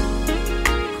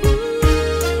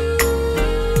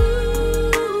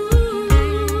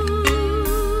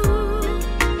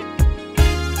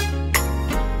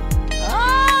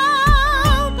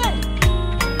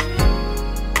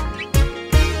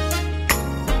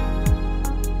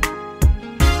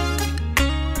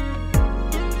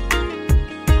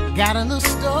 got a little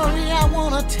story I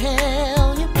wanna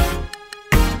tell you.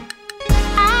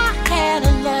 I had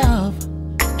a love,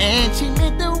 and she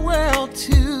meant the world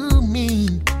to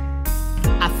me.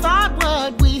 I thought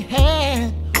what we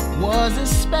had was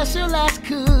as special as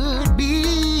could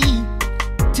be.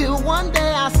 Till one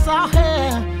day I saw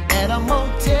her at a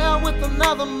motel with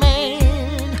another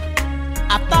man.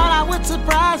 I thought I would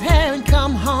surprise her and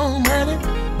come home early,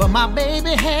 but my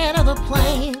baby had other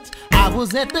plans. I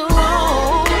was at the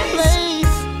wrong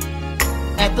place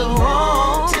at the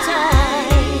wrong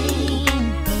time.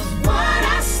 'Cause what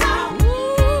I saw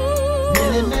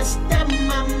really messed up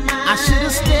my mind. I should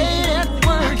have stayed at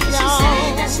work, y'all.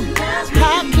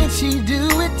 How can she do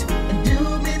it and do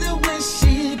me the way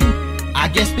she do? I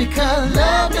guess because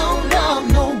love don't love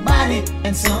nobody,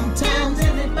 and sometimes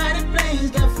everybody plays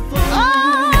the fool.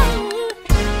 Oh,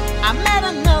 I met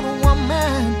another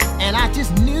woman, and I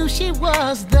just knew she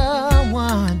was the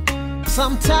one.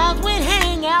 Sometimes we'd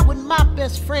hang out with my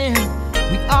best friend.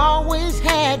 We always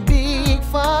had big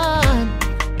fun.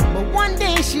 But one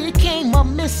day she came up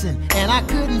missing, and I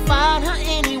couldn't find her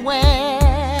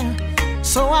anywhere.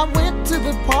 So I went to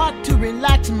the park to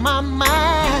relax my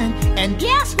mind, and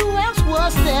guess who else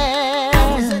was there?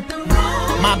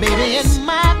 My baby and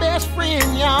my best friend,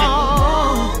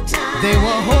 y'all. They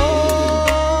were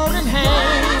holding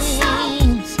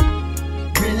hands.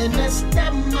 Really messed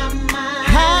up my mind.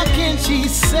 How can she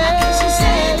say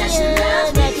that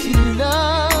she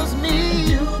loves me?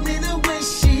 Do me the way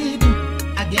she do.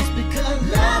 I guess because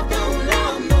love don't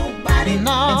love nobody.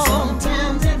 No. And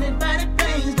sometimes everybody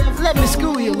plays the fool. Let me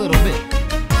school you a little bit.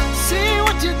 See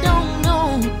what you don't know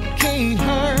can't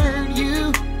hurt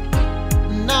you.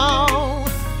 No,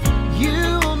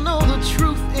 you'll know the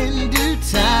truth in due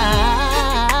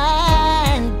time.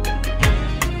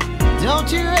 Don't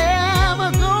you ever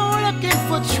go looking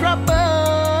for trouble,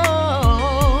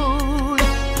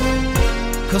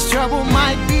 'cause trouble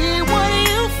might be what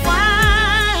you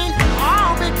find,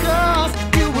 all because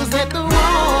you was at the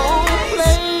wrong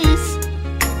place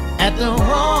at the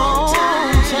wrong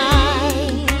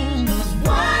time. 'Cause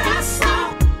what I saw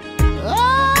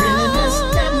really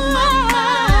messed up my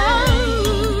mind.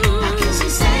 How can she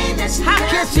say that she loves me? How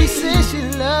can she say she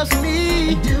loves me?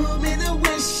 Do me the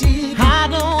way she do. I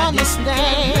don't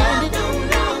understand. Love don't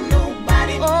love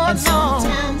nobody. Oh, and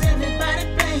sometimes everybody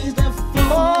plays the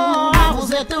fool. Oh, I was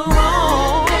at the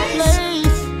wrong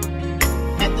place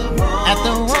at the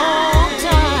wrong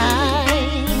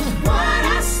time. What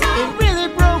I saw, it really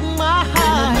broke my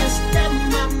heart. Messed up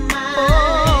my mind. Oh,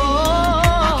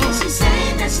 how can she say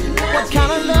that she loves me? What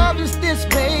kind of love is this,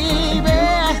 baby?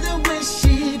 The way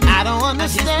she do. I don't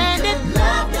understand it.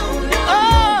 Love don't love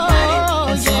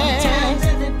nobody. And sometimes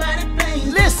everybody plays.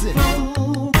 Listen,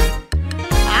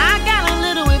 I got a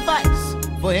little advice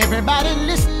for everybody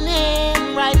listening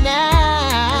right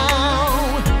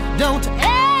now. Don't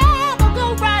ever go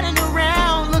riding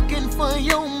around looking for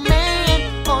your man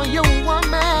or your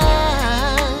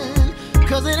woman,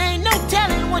 'cause it ain't no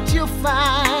telling what you'll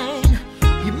find.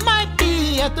 You might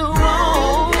be at the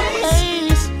wrong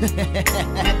place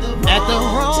at the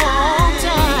wrong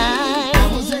time. I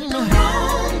was at the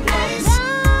wrong place.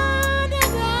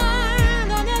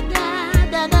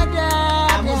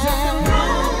 I was at the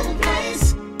wrong place.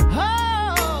 Oh,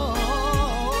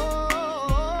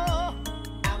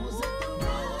 I was at the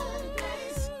wrong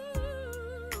place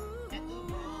at the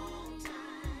wrong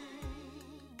time.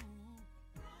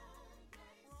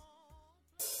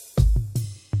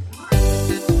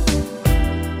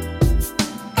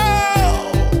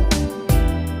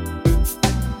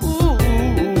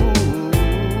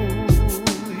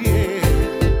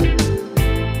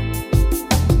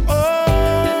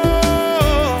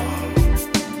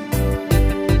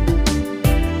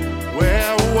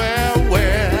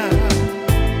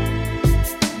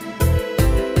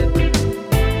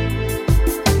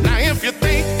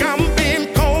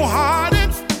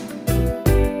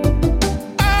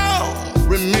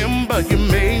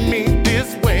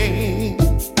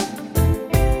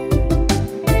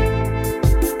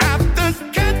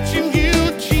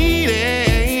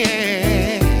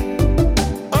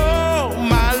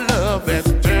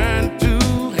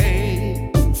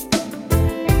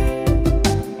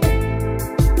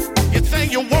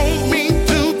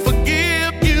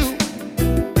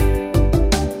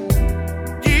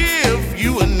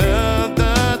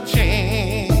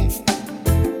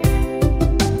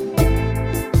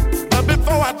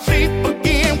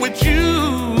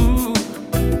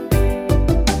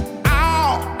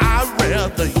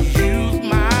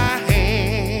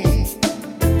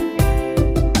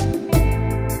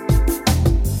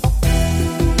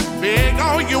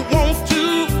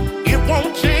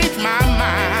 Change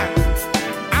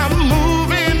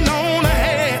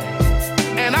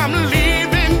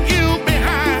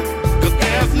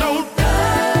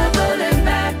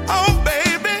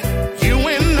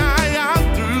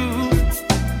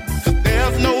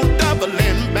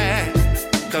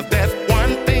 'cause that's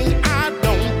one thing I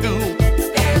don't do.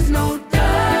 There's no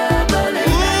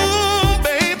doubling back. Ooh,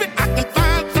 baby, I can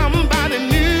find somebody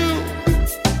new,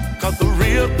 'cause a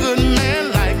real good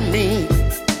man like me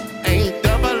ain't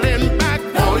doubling back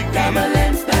for you.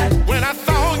 Doubling back. When I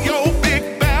saw your big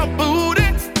fat booty,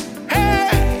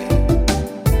 hey,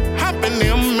 hopping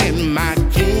them in my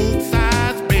king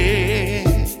size bed.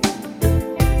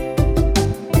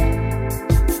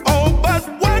 Oh, but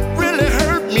what really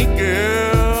hurt me,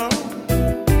 girl?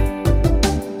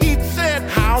 He said,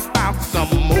 how about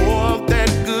some more of that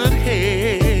good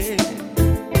head?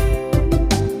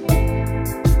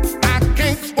 I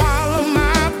can't swallow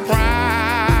my pride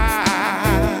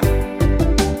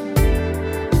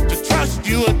to trust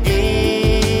you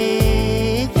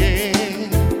again, yeah.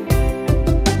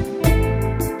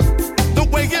 The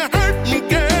way you hurt me,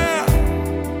 girl,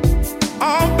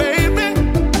 oh baby,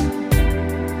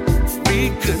 we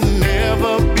could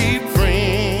never be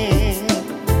friends.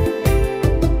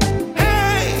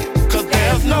 Hey, 'cause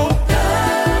there's no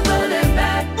Doubling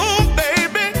back. ooh,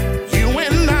 baby, you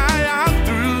and I are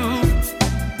through.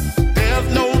 There's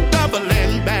no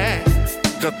doubling back,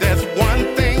 'cause there's one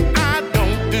thing I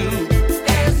don't do.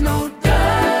 There's no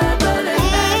doubling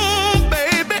back. Ooh,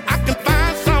 baby, I can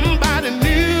find somebody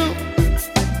new,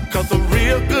 'cause a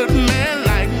real good man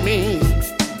like me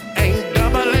ain't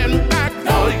doubling back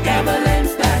for you. Doubling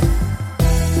back.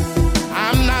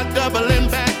 I'm not doubling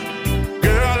back,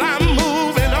 girl, I'm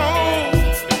moving on.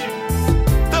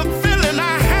 The feeling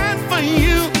I had for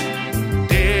you,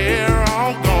 they're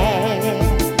all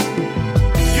gone.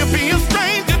 You'll be a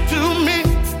stranger to me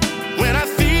when I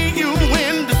see you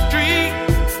in the street.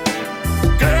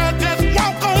 Girl, just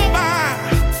walk on by,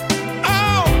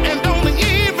 oh, and don't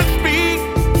even speak.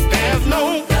 There's no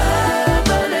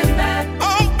Doubling back.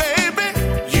 oh, baby,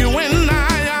 you and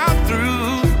I are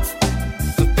through.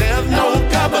 'Cause there's no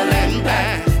doubling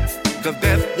back, 'cause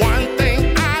there's one thing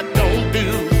I don't do.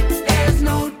 There's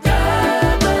no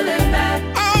doubling back.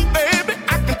 Oh, baby,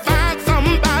 I can find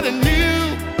somebody new,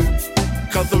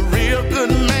 'cause a real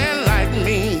good man like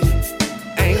me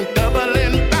ain't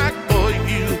doubling back for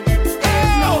you.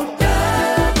 There's no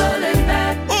doubling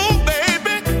back. Oh,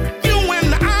 baby, you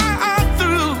and I are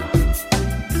through.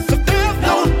 'Cause there's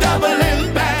no doubling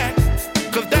back,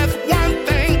 'cause that's one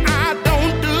thing I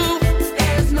don't do.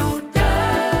 There's no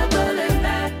doubling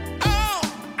back. Oh,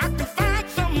 I can find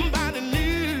somebody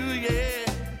new, yeah,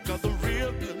 'cause a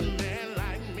real good man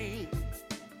like me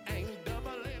ain't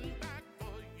doubling back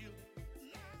for you.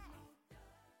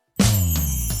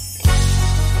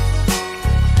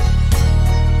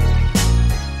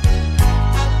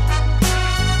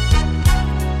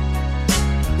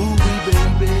 Ooh,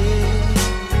 baby.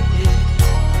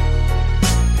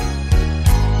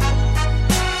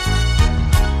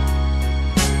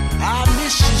 I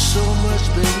miss you so much,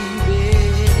 baby.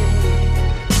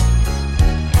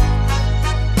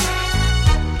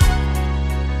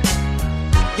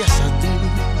 Yes, I do.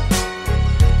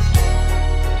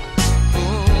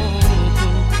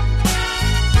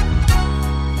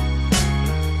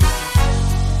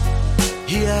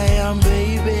 Here I am,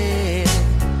 baby,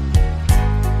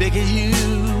 begging you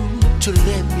to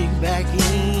let me back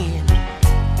in.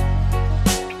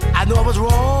 I know I was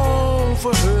wrong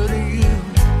for hurting you.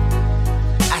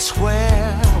 I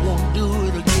swear I won't do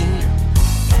it again.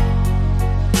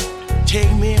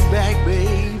 Take me back,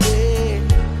 baby.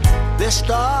 Let's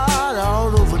start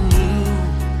all over new.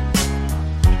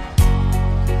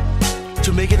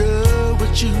 To make it up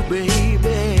with you,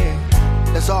 baby.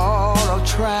 That's all I'm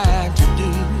trying to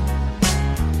do.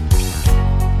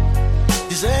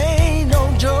 This ain't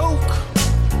no joke.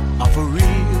 I'm for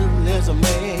real as a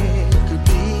man could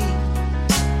be.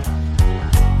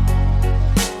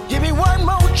 Give me one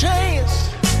more chance.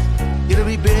 It'll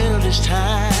be better this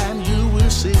time, you will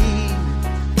see.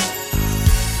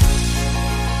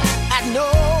 I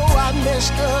know I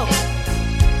messed up,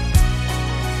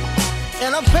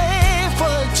 and I'm paying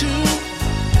for it too.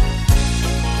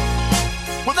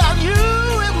 Without you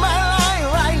in my life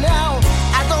right now,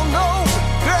 I don't know,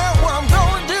 girl, what I'm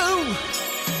gonna do.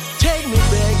 Take me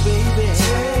back, baby.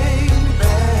 Take me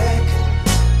back.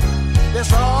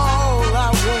 That's all I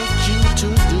want you to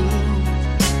do.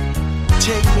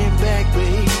 Take me back,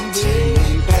 baby. Take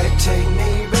me back, take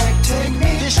me back, take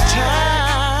me this back. This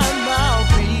time I'll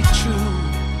be true.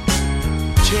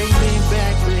 Take me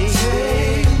back, baby.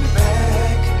 Take me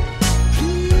back,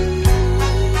 please.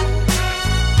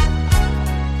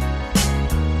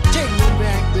 Take me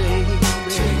back, baby.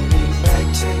 Take me back,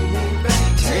 take me back,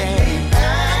 take me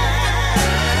back.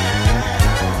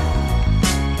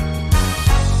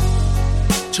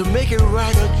 To make it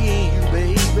right again,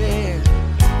 baby.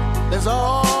 That's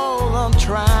all I'm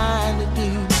trying to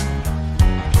do.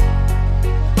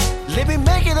 Let me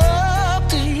make it up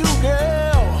to you,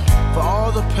 girl, for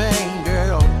all the pain,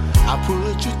 girl, I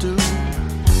put you through.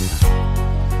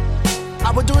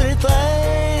 I would do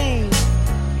anything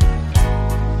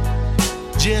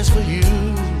just for you.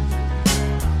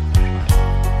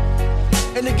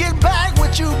 And to get back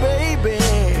with you, baby,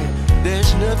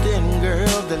 there's nothing,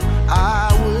 girl, that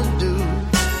I would do.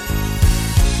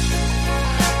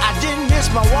 I didn't miss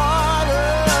my water,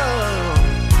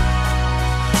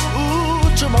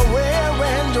 ooh, till my well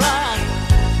ran dry.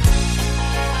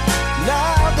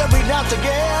 Now that we're not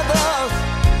together,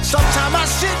 sometimes I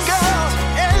sit, girl,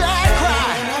 and I cry.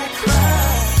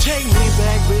 Take me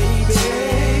back, baby.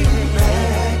 Take me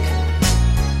back.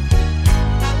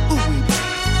 Ooh,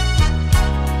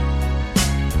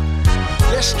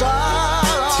 let's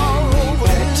start all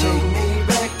over. Take me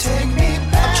back, take me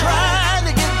back. I'm trying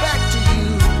to get back to you.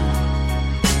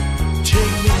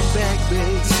 Take me back,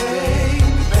 baby. Take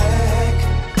me back.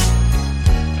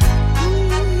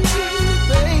 Ooh,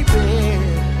 baby.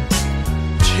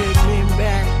 Take me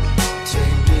back.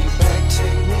 Take me back,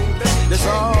 take me back. That's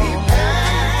all.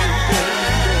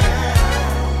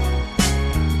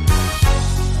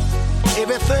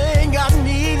 Everything I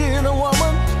needed in a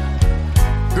woman,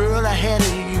 girl, I had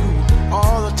in you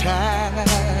all the time.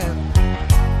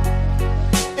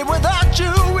 And without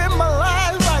you in my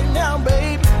life right now,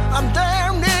 baby, I'm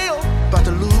damn near about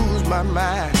to lose my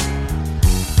mind.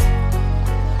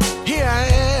 Here I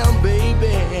am,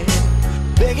 baby,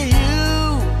 begging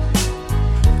you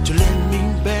to let me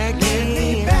back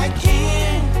in.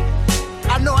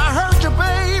 I know I hurt you,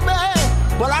 baby,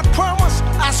 but I promise,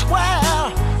 I swear,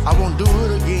 I won't do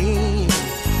it again.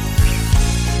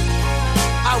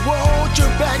 I want you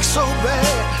back so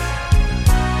bad,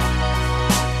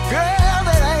 girl,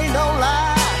 that ain't no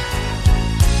lie.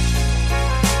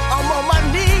 I'm on my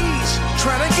knees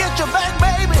trying to get you back,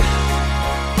 baby.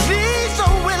 Please, so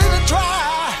willing to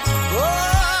try.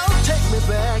 Oh, take me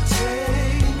back,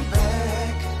 take me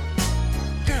back.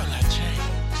 Girl, I changed.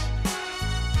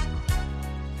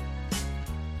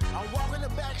 I'm walking the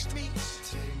back streets.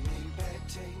 Take me back,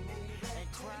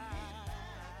 and cry.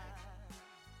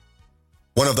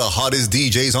 One of the hottest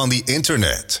DJs on the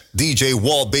internet, DJ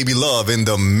Walt Baby Love in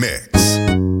the mix.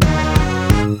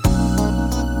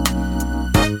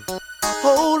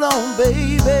 Hold on,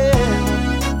 baby.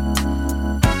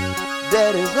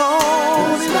 That is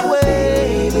on the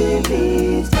way. Baby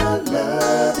needs my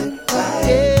loving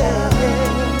right now.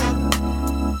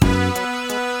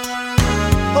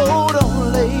 Hold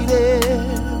on, lady.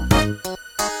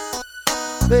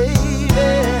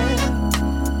 Baby,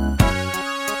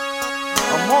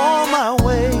 I'm on my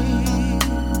way.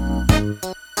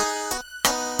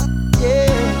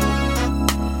 Yeah.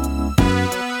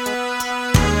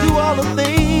 Do all the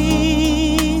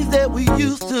things that we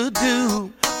used to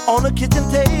do on the kitchen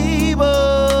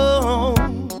table.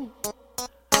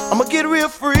 I'ma get real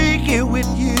freaky with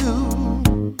you.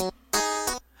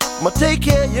 I'ma take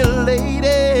care of you,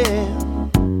 lady.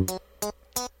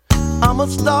 I'ma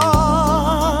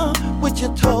start with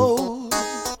your toes,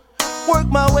 work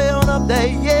my way on up that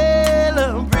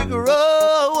yellow brick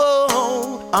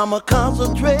road. I'ma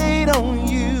concentrate on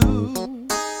you.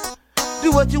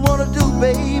 Do what you wanna do,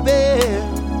 baby.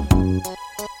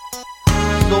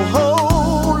 So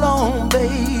hold on,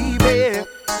 baby.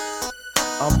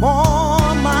 I'm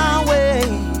on my way.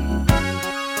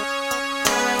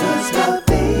 'Cause my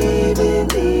baby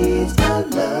needs my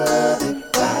loving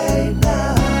right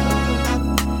now.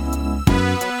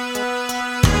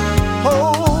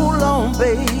 Hold on,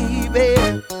 baby.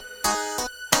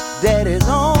 Daddy's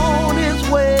on his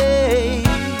way.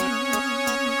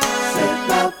 Said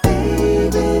my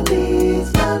baby needs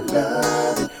my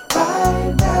loving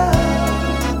right now.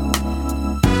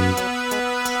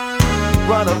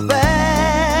 Run a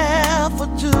bath for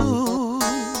two,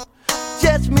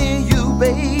 just me and you,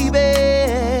 baby.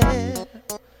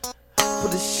 Put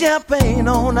the champagne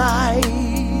on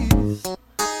ice.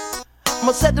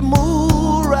 I'ma set the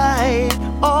mood right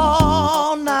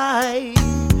all night.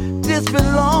 This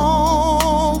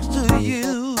belongs to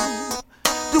you.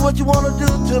 Do what you wanna do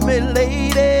to me,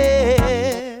 lady.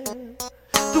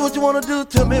 Do what you wanna do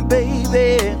to me,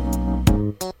 baby.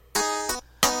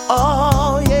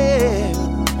 Oh yeah.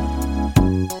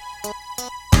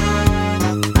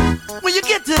 When you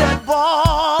get to that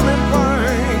ball and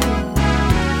burn,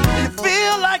 you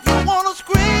feel like you wanna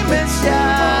scream and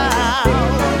shout.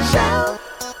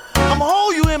 I'ma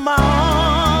hold you in my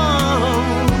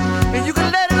arms, and you can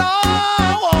let it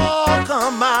all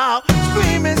come out.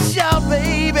 Scream and shout,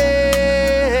 baby.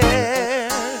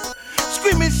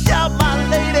 Scream and shout,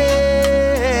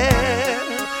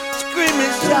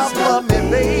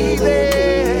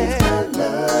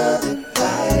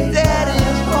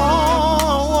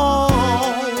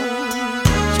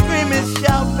 and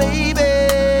shout, baby.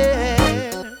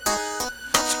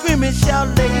 Scream and shout,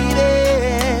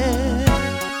 lady.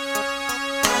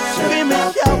 Scream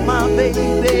and shout, my baby.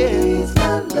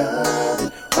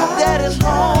 That is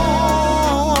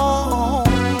home.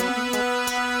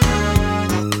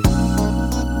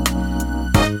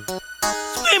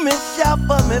 Scream and shout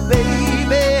for me,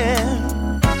 baby.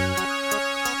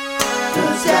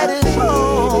 That is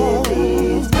home.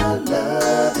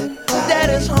 That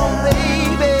is home,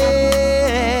 baby.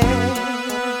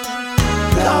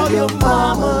 Call your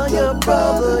mama, your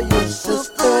brother, your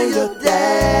sister, your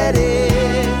daddy,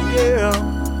 girl.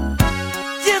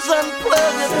 Just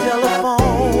unplug the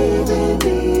telephone.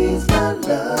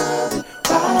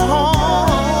 Come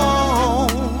home.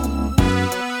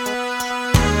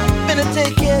 Finna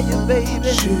take care of you,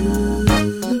 baby.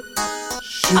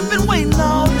 I've been waiting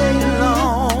all day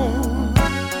long.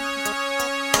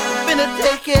 Finna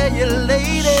take care of you,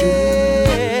 lady.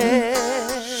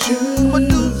 But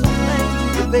do some things to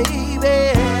you, baby.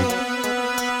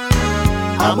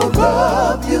 I'ma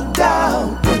rub you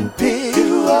down and pick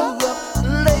you up,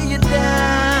 lay you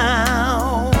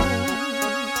down.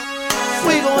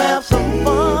 We gon' have some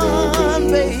fun,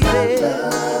 baby. We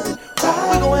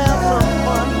gon' have some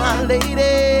fun, my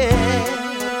lady.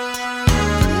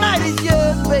 Tonight is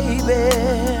yours, baby.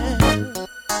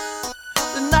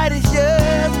 Tonight is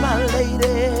yours, my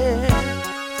lady.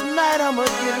 Tonight I'ma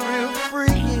get real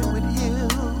freaky with you.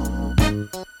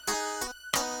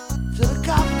 Till the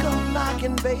cops come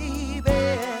knocking, baby.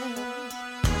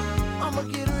 I'ma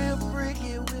get real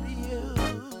freaky with you.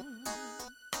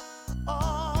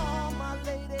 Oh, my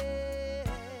lady.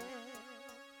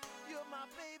 You're my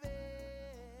baby.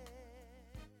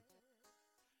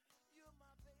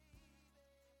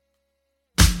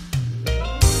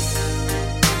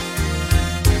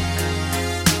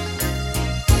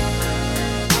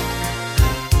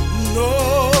 No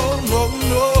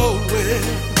way,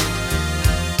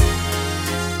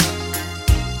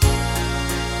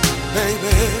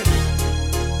 baby.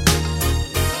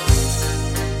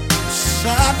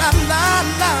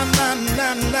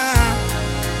 Sha-la-la-la-la-la-la.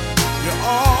 You're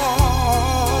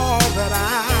all that I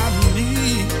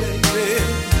need, baby.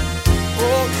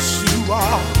 Oh, yes, you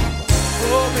are.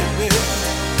 Oh, baby.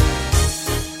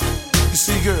 You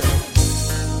see, girl.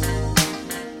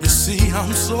 You see,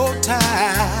 I'm so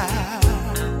tired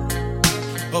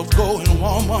of going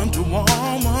woman to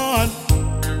woman,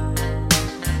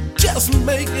 just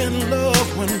making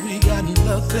love when we got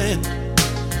nothing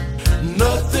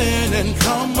in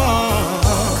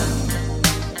common.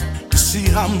 You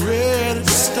see, I'm ready to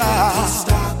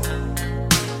stop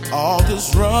all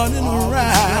this running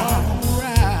around.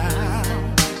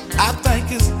 I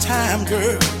think it's time,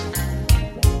 girl,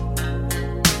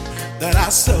 that I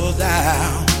settle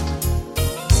down.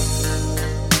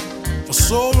 For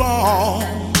so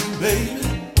long, baby,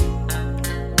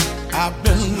 I've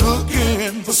been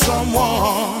looking for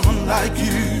someone like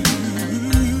you.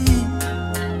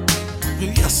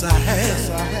 Yes, I have,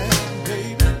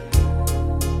 baby.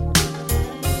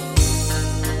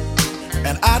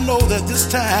 And I know that this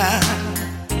time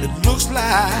it looks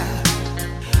like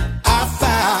I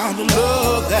found a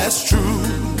love that's true.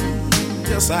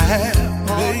 Yes, I have,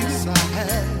 baby.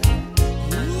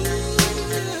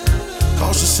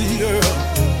 Cause you see, girl,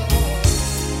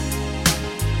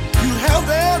 you have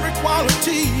every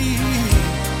quality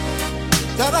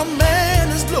that a man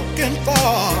is looking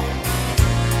for.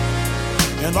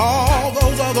 And all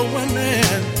those other women,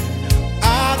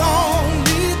 I don't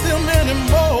need them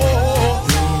anymore.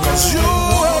 Cause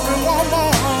you're every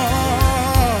woman.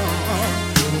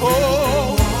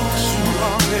 Oh, you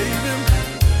are, baby.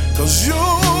 Cause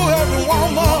you're every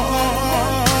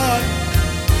woman.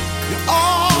 You're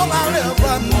all I'll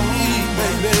ever need,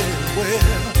 baby. Well,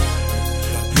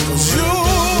 cause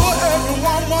you're every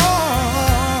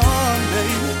woman,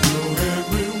 baby. You're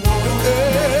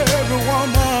every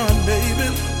woman, baby.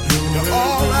 You're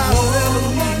all I'll ever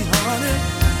need, honey.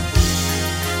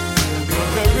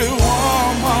 You're every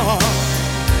woman.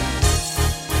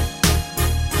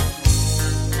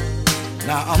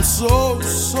 Now I'm so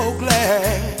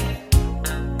glad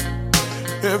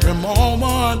every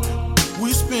moment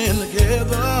we spend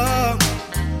together.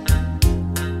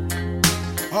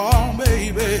 Oh,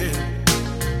 baby.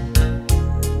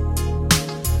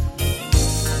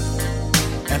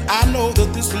 And I know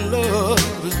that this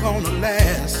love is gonna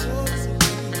last.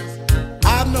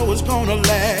 I know it's gonna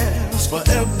last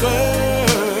forever.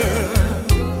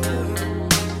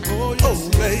 Oh,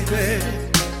 baby.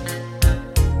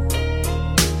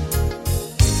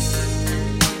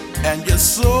 And you're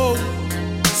so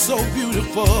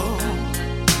beautiful.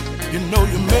 You know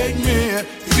you make me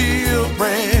feel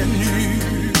brand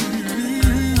new.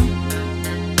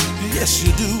 Yes,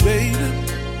 you do, baby.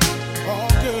 Oh,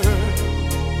 girl.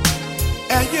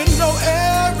 And you know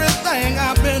everything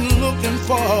I've been looking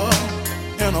for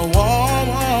in a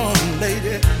woman,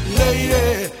 lady.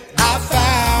 Lady, I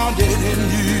found it in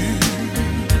you.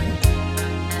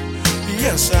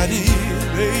 Yes, I did,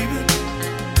 baby.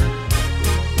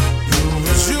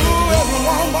 Cause you every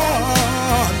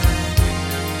woman.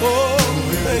 Oh,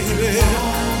 baby.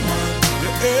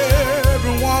 You're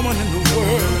every woman in the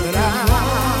world that I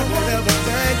would ever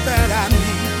think that I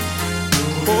need.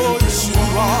 Oh, yes, you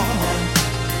are.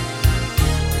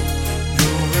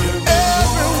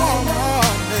 Every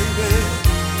woman, baby.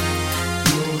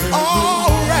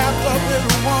 All wrapped up in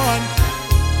one.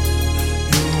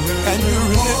 And you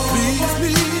really please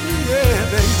me, yeah,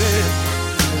 baby.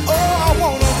 Oh, I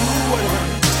wanna do whatever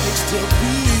it takes to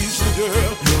please you,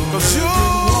 girl. Cause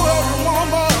you're every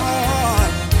woman.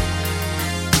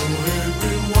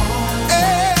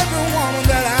 Every woman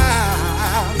that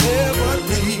I'll ever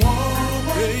need,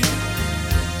 baby.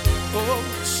 Oh,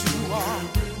 yes, you are.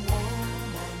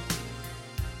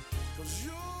 Cause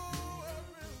you're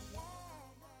every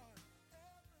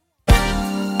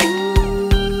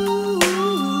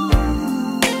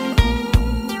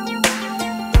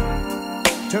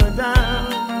Turn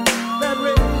down that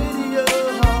radio.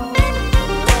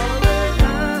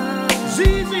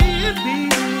 ZZ and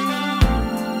BB.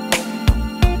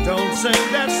 Don't sing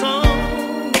that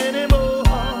song anymore.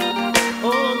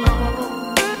 Oh no.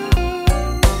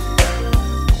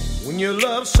 When you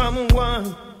love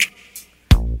someone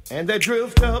and they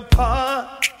drift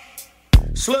apart,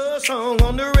 slow song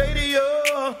on the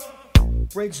radio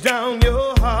breaks down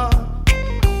your heart.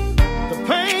 The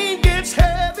pain gets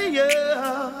heavier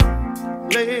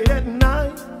late at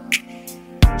night.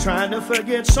 Trying to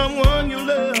forget someone you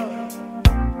love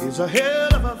is a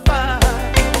hell of a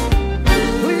fight.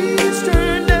 Please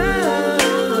turn down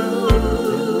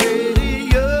the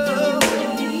radio.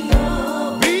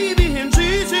 BB and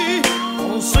ZZ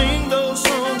won't sing those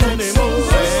songs anymore.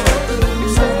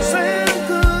 Sam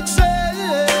Cooke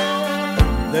said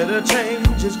that a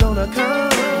change is gonna come.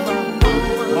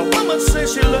 My woman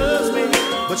says she loves me,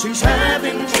 but she's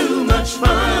having too much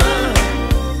fun.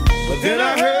 But then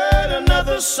I heard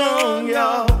another song,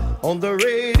 y'all, on the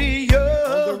radio,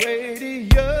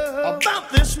 about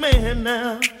this man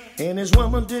now, and his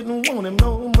woman didn't want him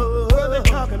no more. They're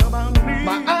talking about me.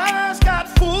 My eyes got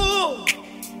full,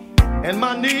 and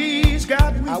my knees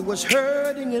got weak. I was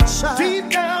hurting inside, deep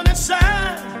down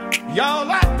inside. Y'all,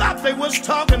 I thought they was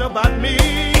talking about me.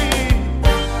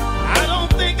 I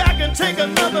don't think I can take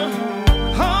another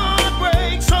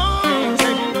heartbreak song.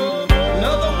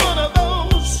 Another one of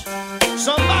those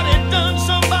somebody done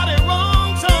somebody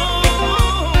wrong song.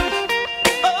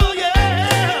 Oh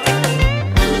yeah.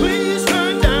 Please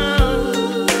turn down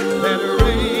that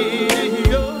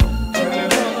radio. Turn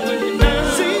it all the way down.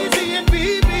 ZZ and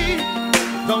BB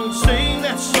don't sing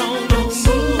that song no more.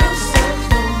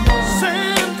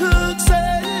 Sam Cooke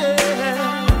said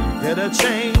that a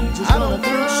change is gonna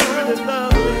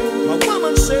come. My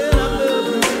woman said I love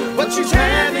her, but she's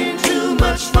having too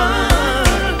much fun.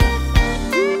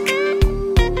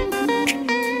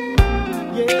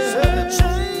 Yeah, so the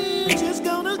change is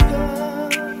gonna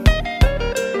come.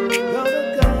 Gonna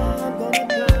come.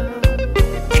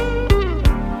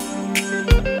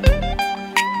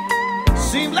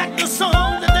 Seems like the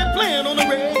song that they're playing on the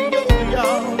radio,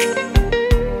 y'all.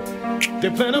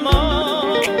 They're playing them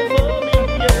all for me,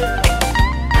 yeah.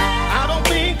 I don't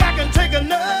think I can take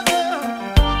another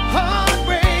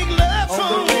heartbreak love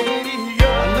song.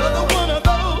 Another one of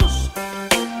those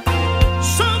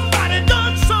somebody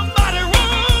done somebody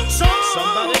wrong song.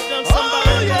 Somebody done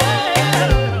somebody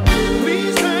wrong.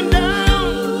 Please turn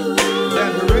down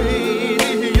that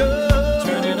radio.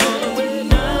 Turn it all the way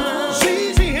down.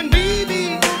 ZZ and BB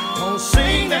don't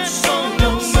sing that song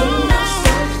no more.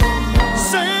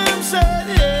 Sam said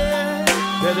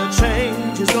that a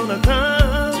change is gonna come.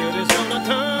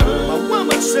 My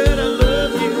woman said I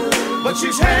love you, but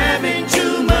she's having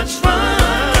too much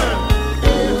fun.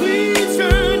 Please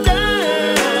turn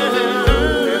down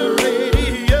the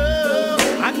radio.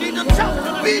 I need to talk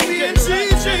to BB and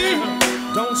ZZ.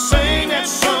 Don't sing that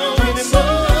song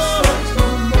anymore.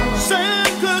 Sam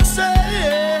Cooke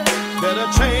said that a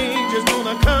change is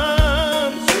gonna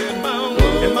come.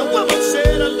 And my woman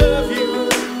said I love you,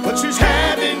 but she's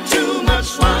having too much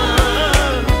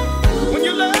fun. When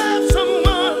you love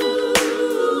someone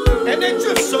and they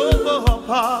drift so far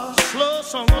apart, slow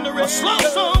song on the radio, a slow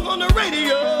song on the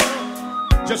radio,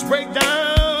 just break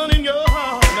down in your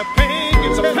heart. And the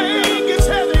pain gets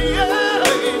heavier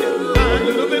a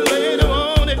little bit later on.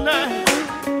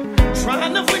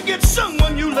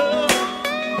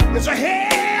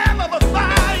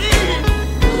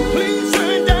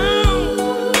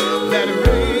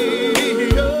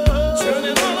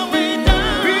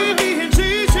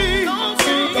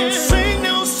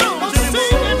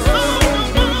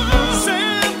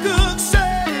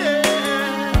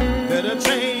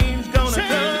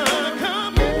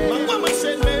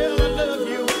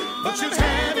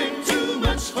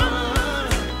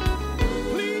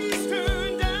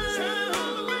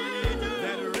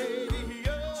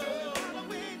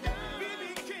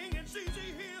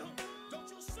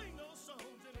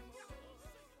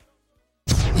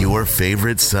 Your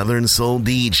favorite Southern Soul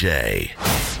DJ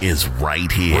is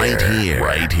right here.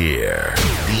 Right here.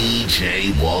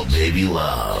 DJ Walt Baby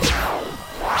Love.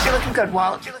 You're looking good,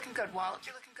 Walt. You're looking good, Walt.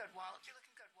 You're looking